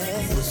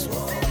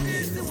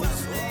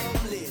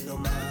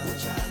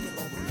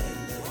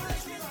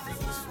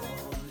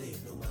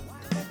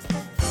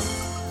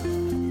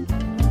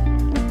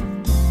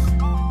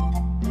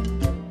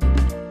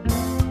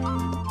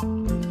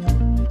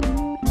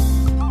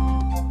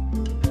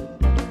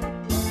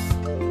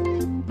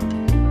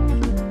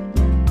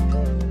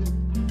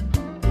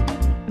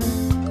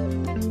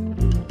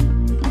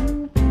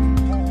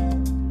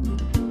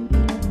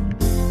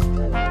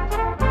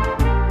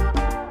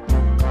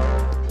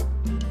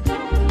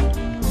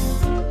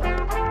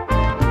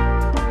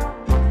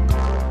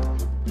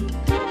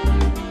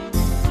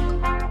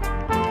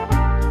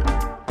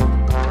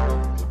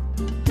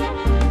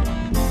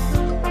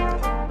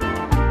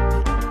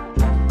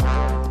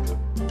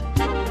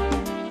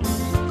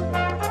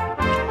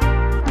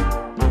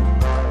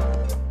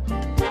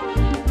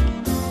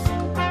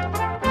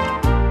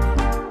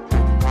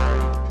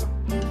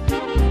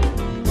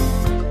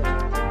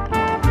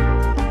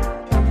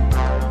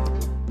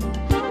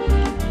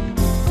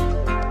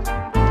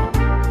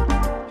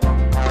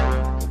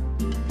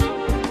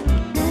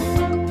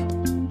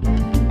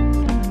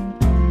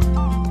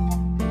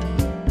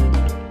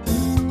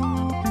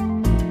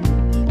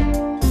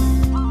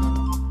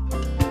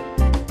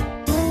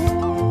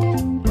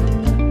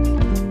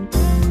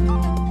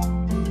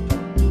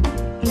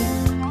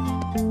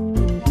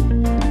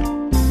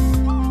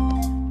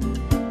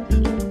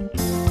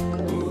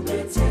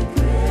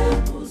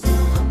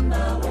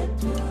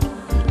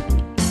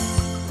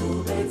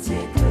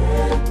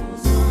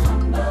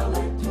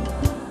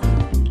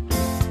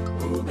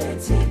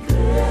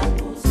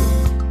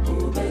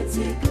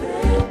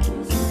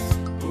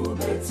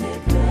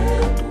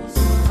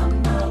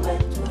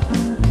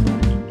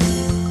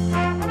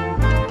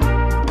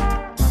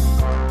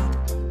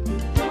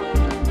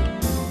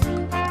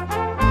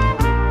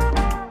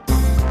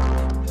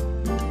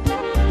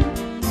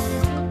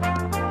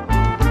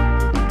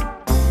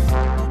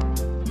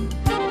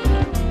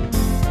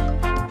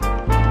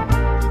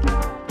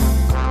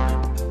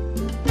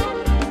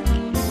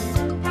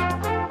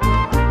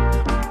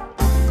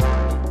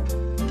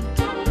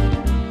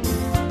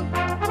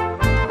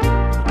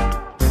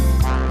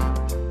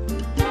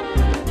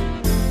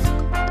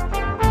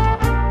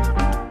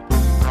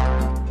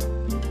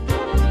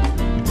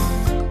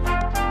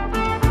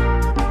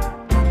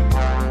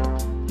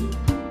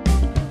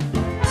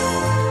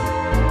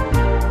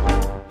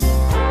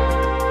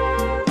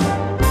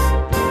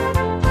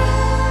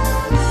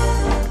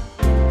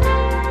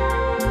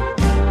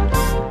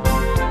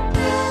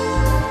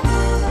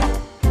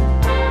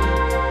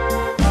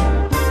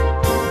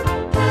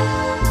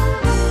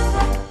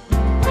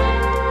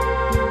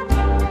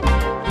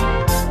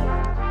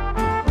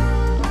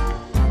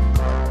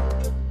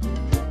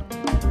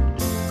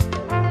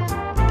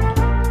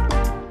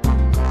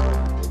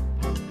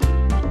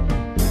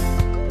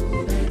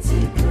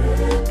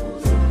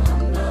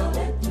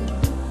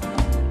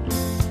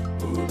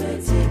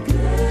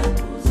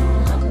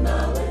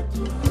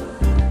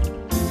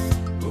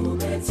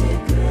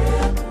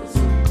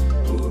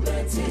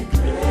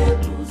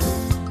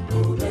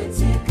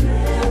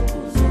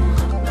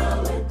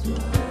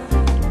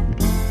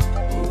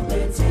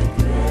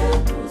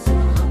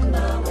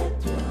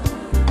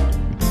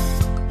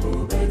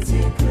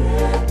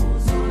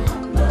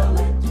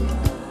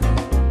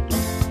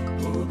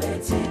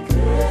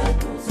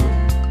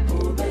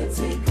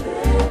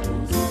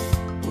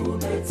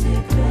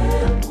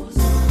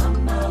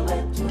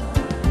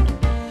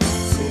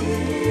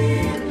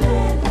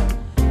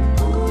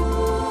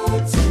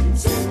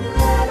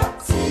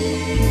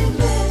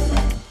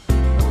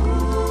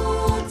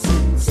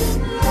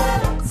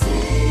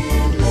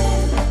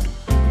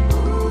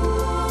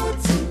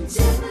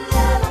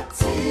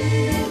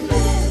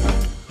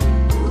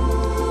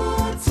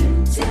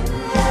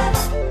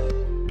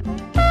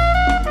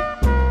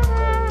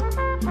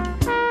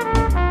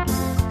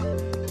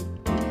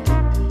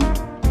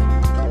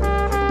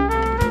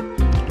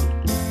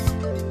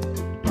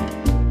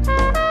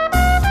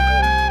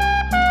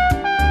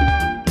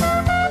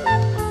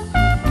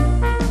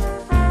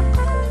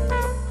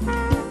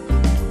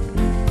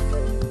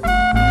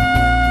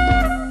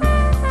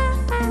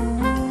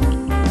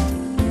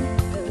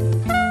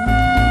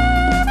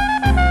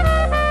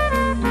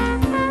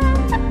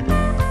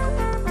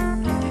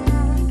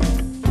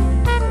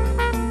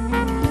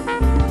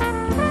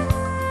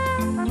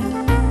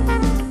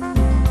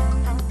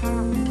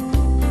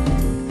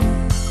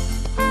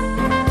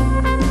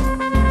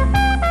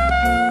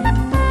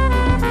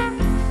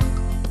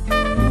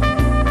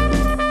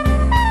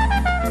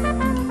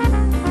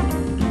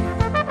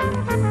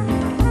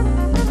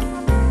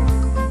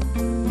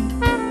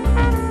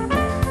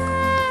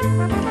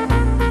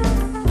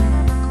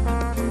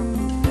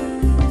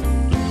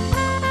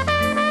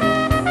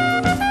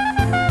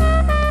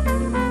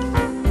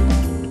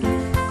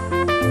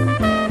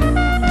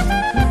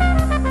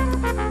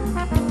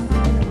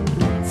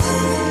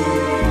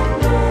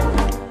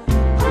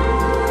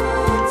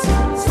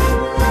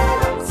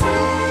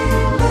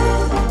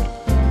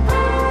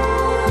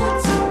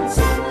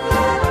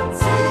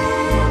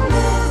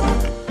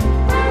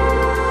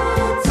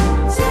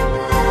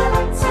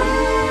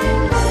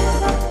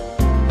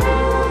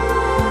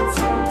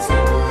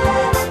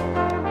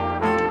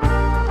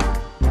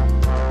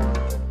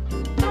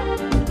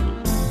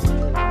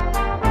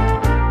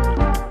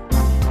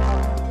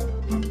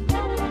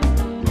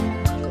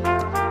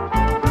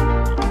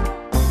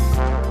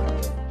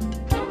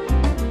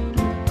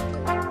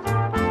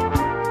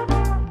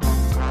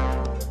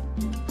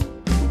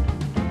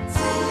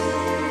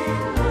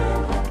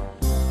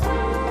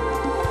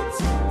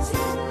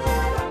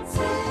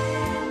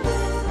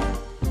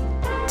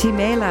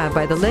 Thimela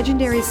by the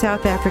legendary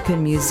South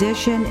African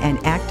musician and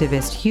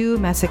activist Hugh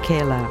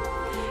Masekela.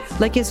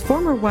 Like his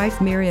former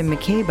wife Miriam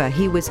Makeba,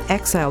 he was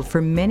exiled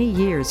for many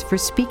years for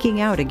speaking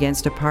out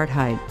against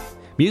apartheid.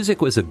 Music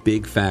was a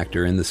big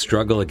factor in the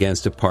struggle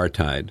against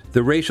apartheid,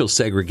 the racial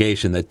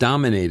segregation that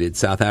dominated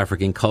South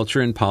African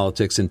culture and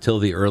politics until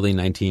the early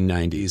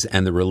 1990s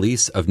and the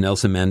release of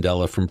Nelson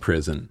Mandela from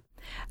prison.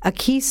 A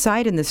key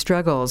site in the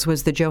struggles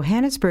was the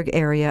Johannesburg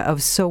area of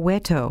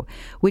Soweto,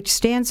 which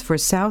stands for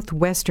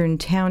Southwestern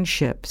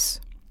Townships.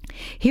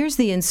 Here's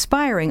the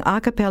inspiring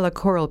a cappella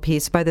choral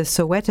piece by the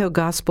Soweto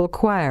Gospel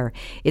Choir.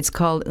 It's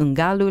called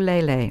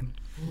Ngahlulele.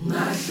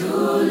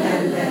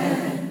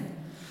 Ngahlulele,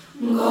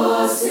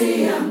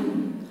 Nkosi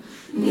yam,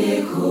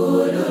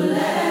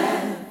 ngikhulule,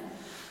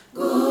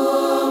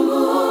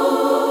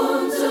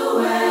 kumuntu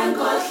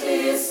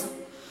wenkohliso,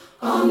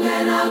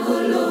 ongena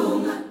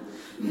kulunga,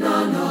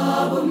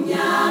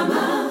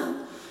 nonobumnyama,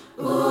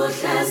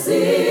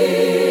 uhlezi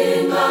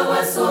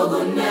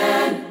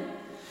ngakwesokunene,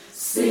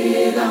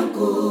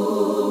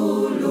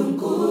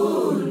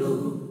 sikaNkulunkulu,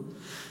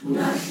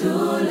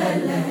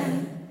 ngahlulele,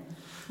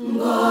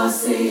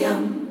 Nkosi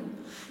yam,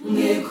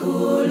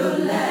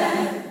 ngikhulule,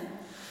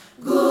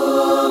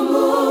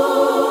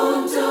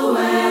 kumuntu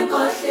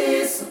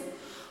wenkohliso,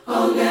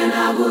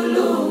 ongena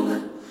kulunga,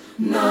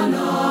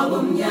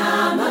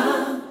 nonobumnyama,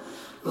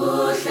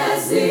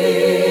 uhlezi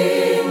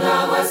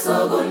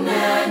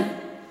ngakwesokunene,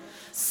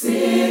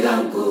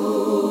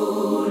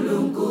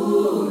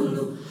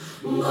 sikaNkulunkulu,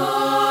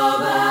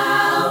 ngoba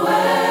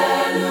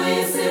wena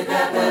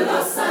uyisiphephelo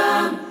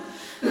sami,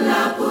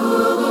 lapho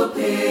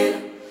ukuphila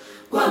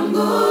kwami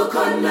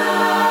kukhona,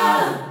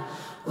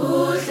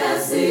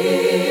 uhlezi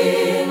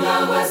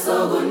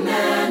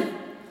ngakwesokunene,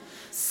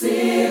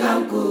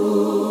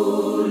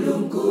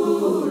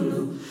 sikaNkulunkulu,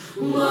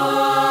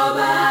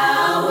 ngoba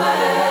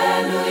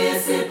wena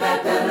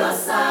uyisiphephelo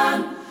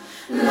sami,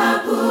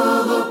 lapho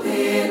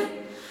ukuphila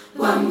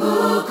kwami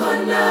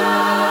kukhona,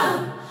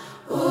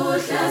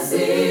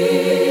 uhlezi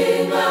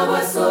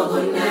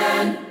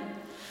ngakwesokunene,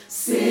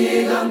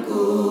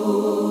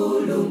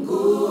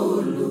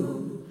 sikaNkulunkulu,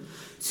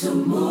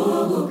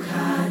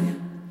 tumukukhanya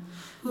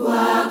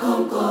wakho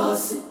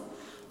Nkosi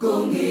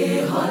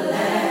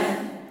kungihole,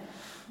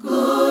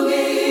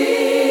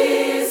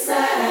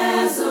 kungiyise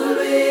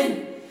ezulwini,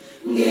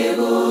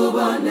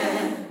 ngikubone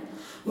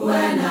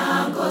wena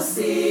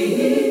Nkosi,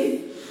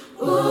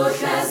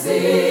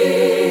 uhlezi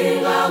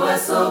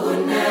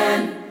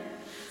ngakwesokunene,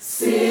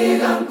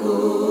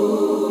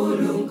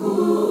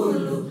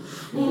 sikaNkulunkulu,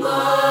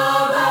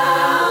 ngoba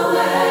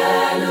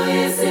wena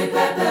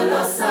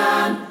uyisiphephelo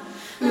sami,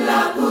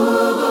 lapho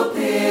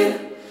ukuphila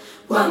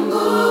kwami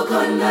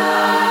kukhona,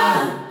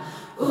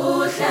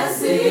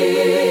 uhlezi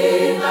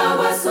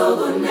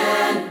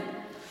ngakwesokunene,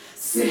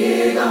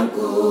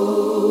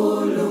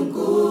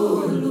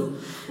 sikaNkulunkulu,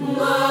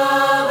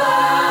 ngoba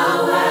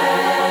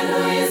wena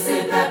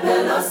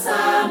uyisiphephelo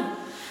sami,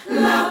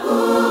 lapho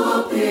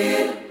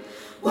ukuphila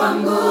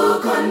kwami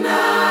kukhona,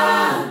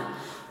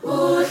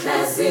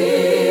 uhlezi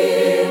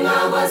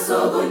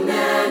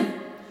ngakwesokunene,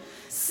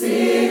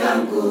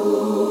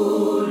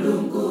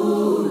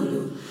 sikaNkulunkulu,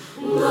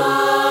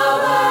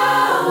 ngoba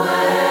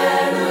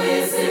wena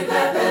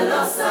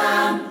uyisiphephelo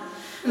sami,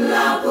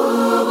 lapho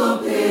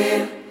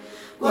ukuphila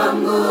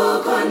kwami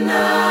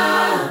kukhona,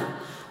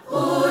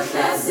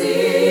 uhlezi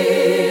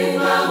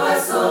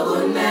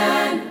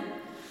ngakwesokunene,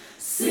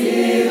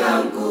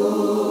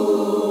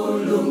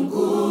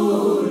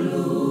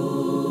 sikaNkulunkulu.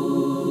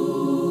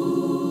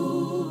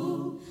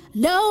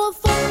 Lo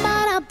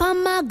fumana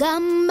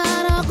pamagamba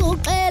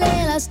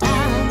nakuxelela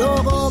stando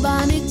ngoba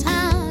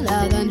nithanda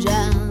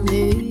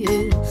kanjani,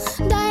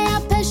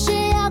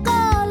 ndayaphesheya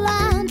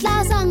kolandla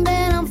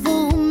sangena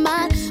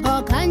mfumana,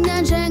 okhanya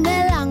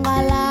njengelanga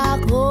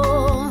lakho,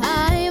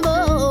 hayibo.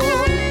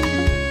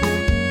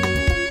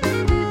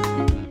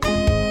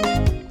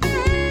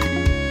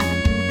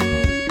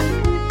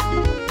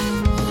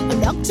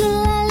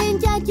 Ndokuthula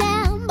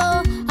intyatyambo,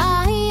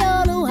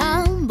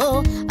 ayoluhambo,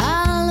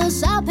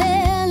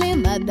 alusapheli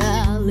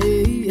madali,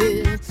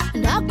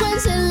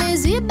 ndakwenzela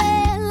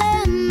izibele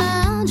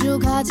manje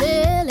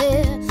ukhathele,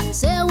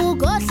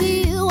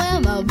 sewukhohliwe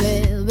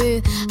mabebe,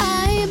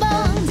 ayibo.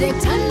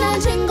 Ndikuthanda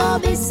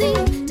njengobisi,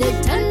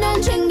 ndikuthanda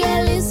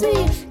njengelizwi,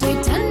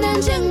 ndikuthanda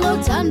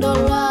njengothando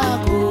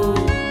lwakho,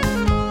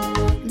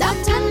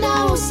 ndakuthanda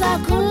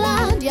usakhula,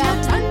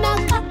 ndiyakuthanda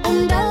xa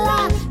undala,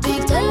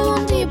 ndicela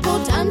undiphe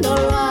uthando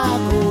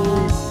lwakho.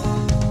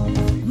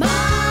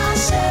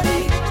 Masheri,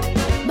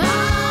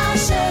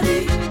 masheri,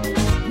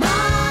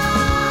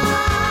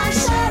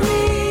 masheri,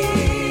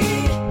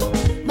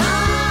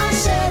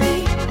 masheri,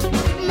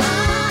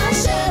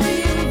 masheri,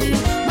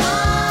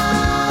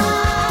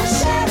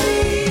 masheri.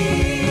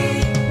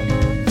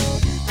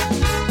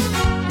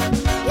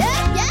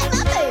 Yeah, yeah,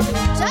 my baby,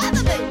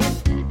 jive, baby.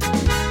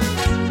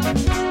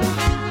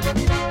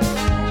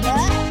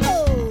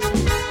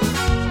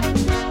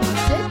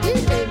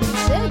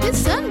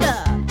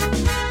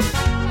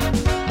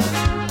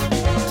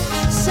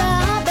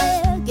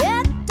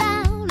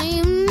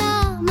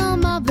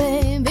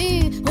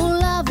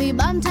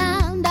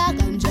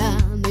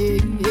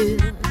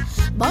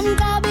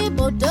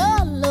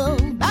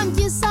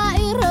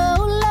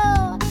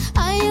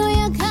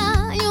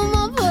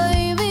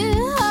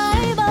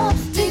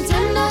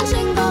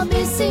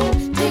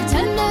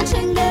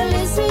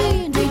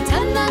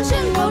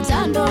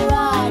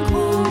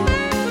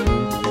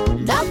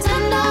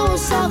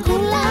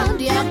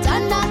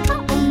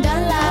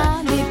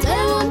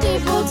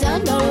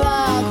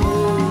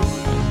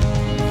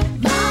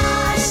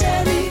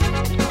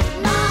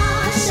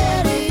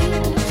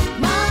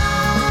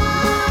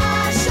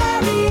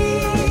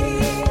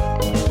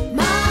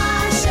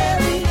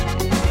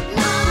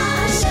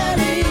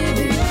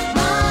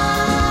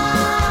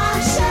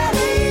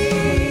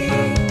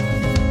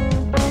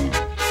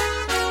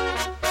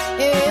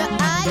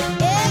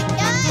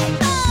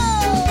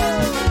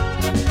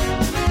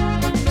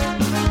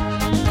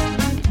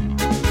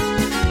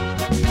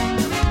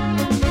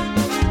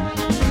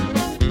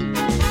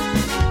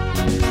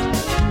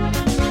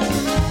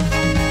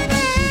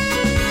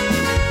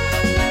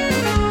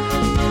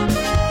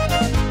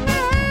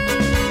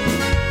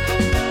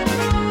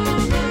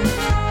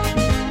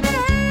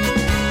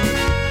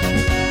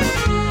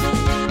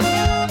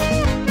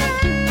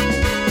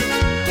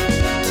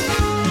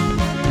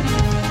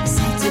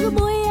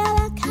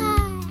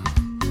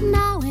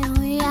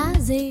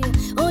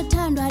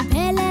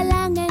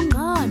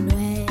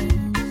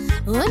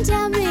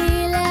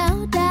 Untamile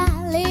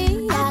udali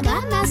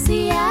agana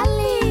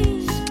siali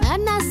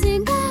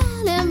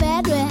anasingale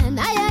medwen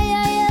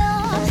ayayayo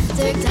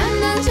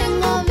Diktana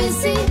chengo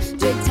visi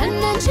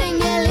diktana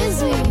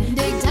chengelizwi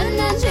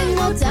diktana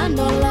chengo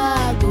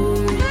tandolagu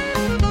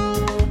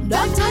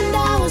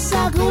Diktana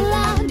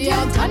usagula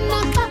diktana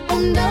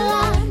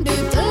kaundala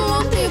diktana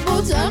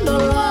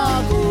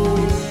dibutandolagu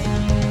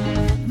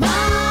My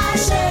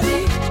Cheri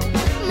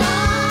My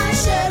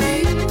Cheri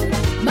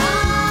My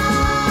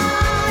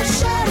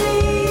Cheri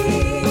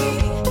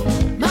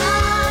My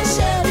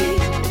Cheri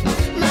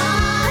My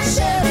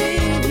Cheri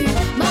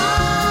My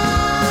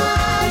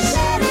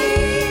Cheri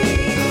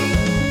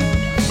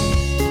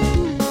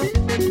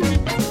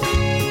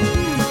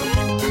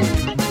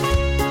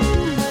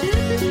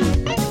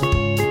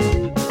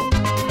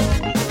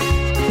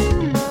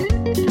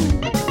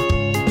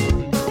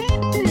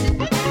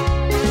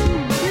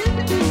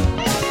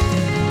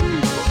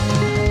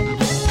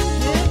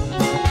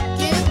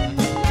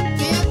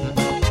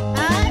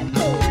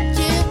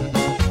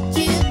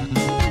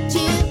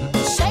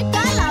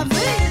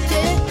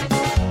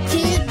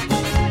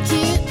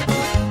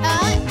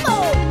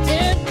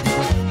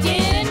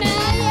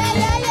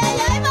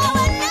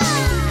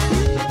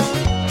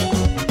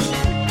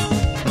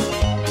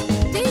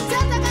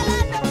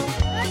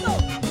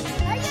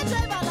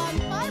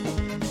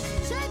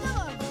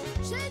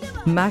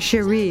Ma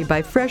Chérie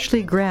by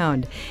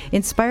Freshlyground,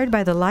 inspired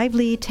by the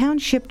lively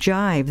township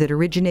jive that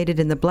originated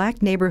in the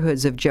black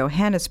neighborhoods of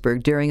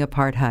Johannesburg during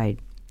apartheid.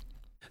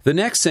 The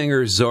next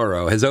singer,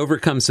 Zoro, has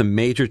overcome some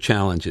major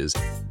challenges,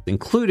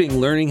 including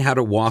learning how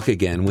to walk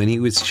again when he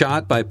was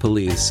shot by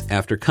police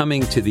after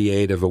coming to the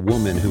aid of a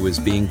woman who was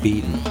being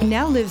beaten. He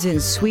now lives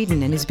in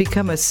Sweden and has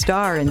become a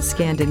star in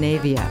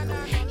Scandinavia.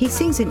 He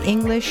sings in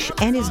English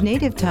and his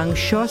native tongue,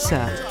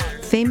 Xhosa,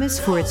 famous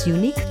for its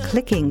unique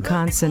clicking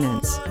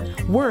consonants.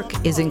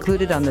 Work is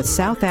included on the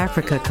South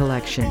Africa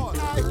collection.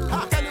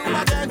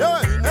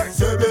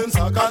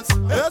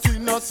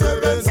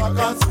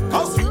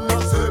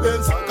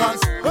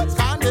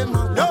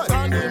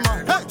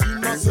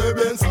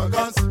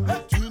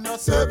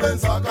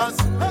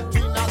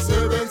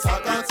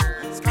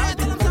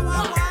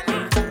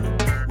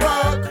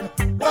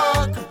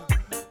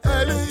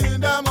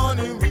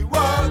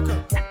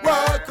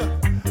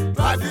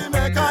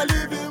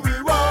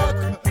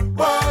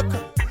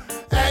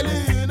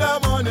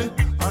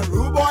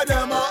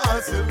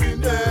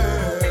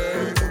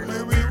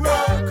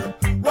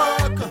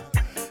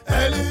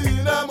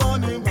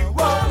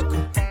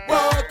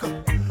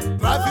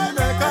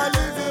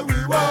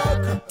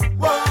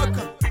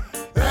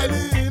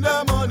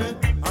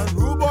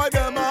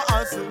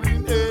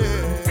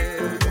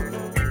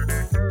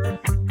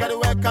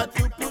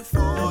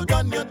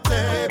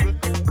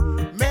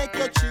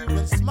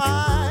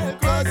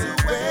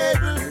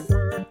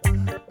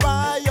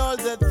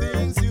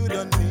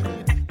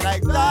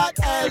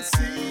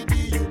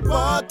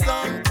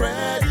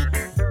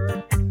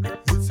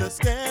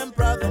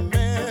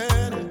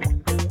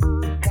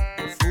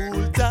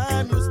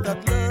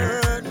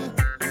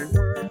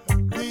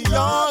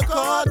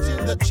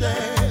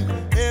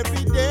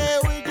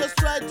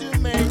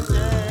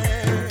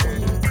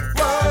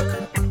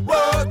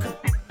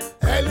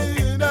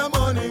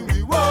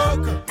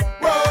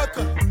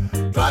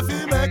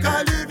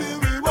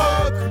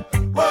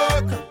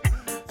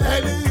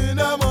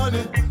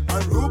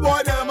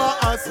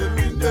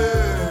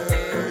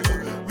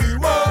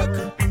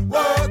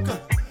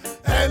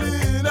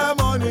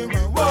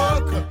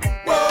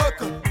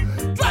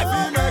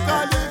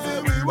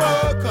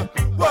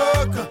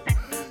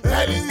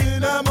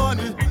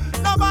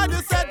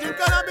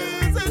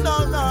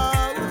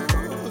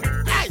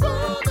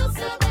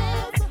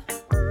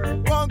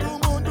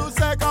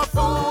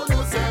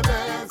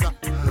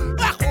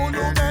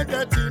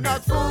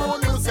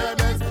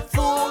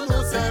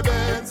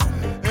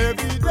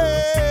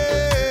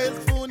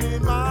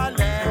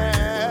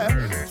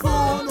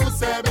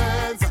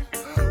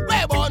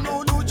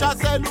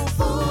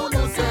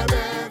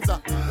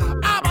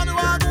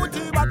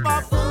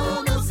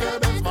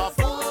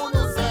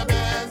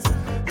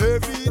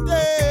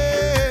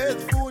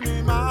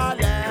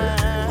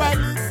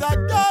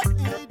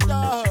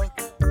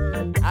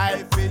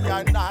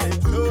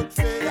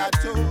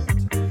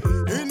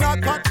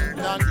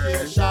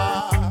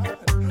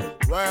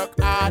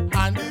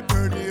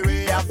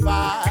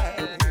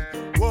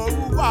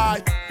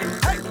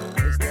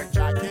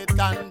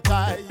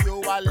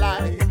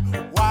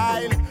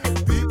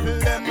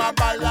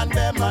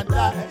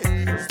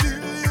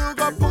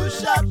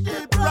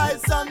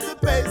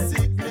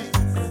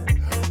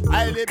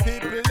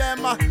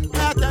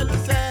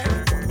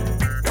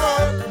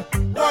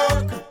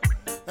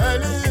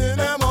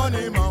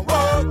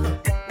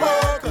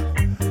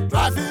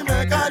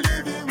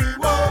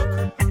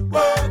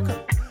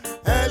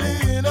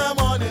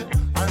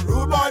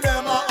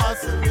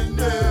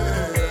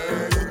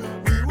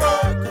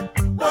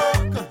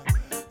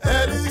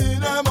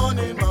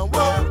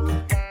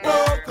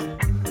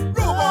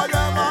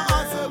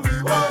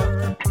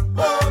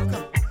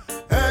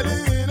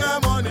 Early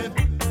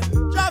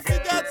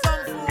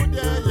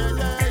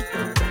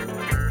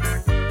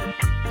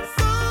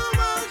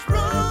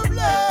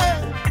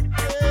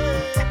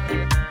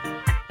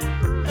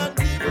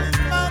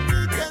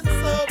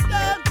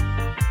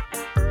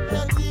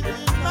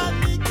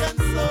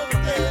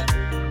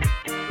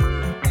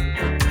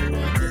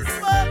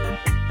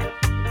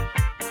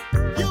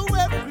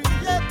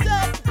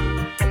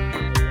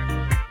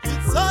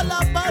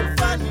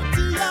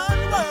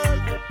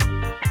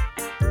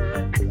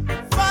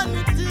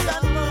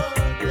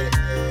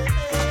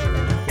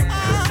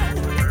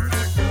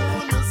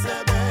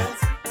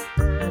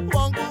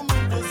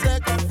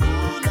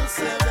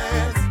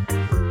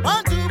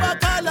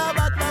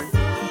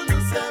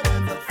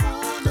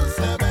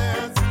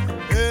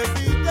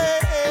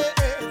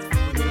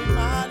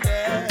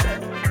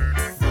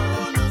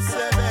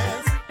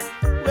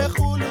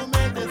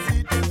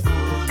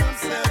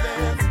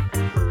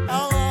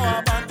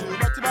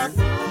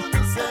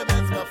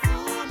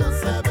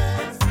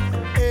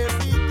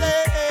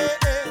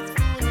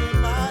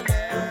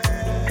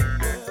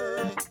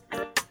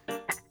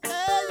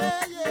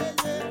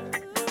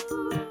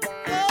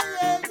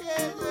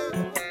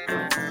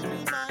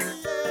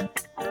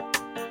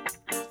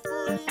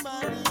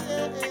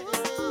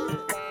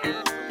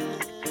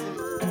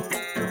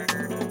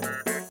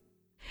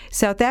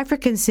South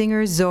African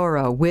singer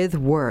Zoro with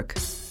Work.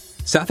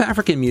 South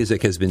African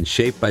music has been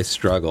shaped by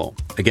struggle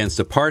against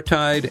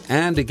apartheid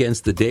and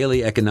against the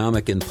daily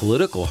economic and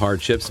political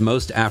hardships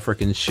most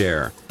Africans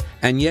share.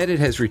 And yet it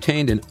has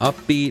retained an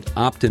upbeat,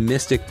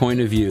 optimistic point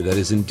of view that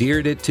has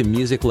endeared it to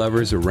music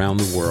lovers around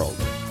the world.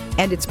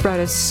 And it's brought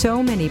us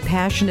so many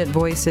passionate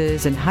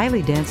voices and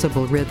highly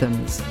danceable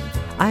rhythms.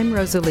 I'm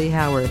Rosalie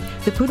Howard.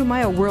 The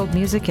Putumayo World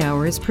Music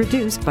Hour is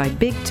produced by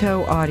Big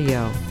Toe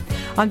Audio.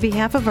 On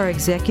behalf of our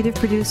executive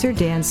producer,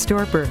 Dan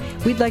Storper,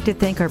 we'd like to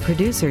thank our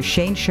producer,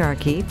 Shane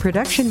Sharkey,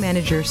 production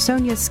manager,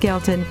 Sonia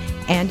Skelton,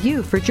 and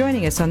you for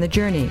joining us on the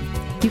journey.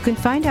 You can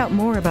find out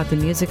more about the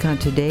music on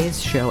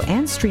today's show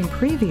and stream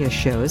previous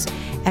shows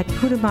at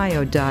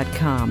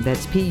putumayo.com.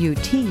 That's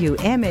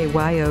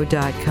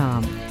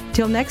Putumayo.com.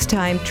 Till next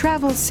time,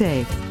 travel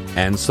safe.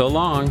 And so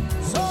long.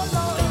 So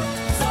long.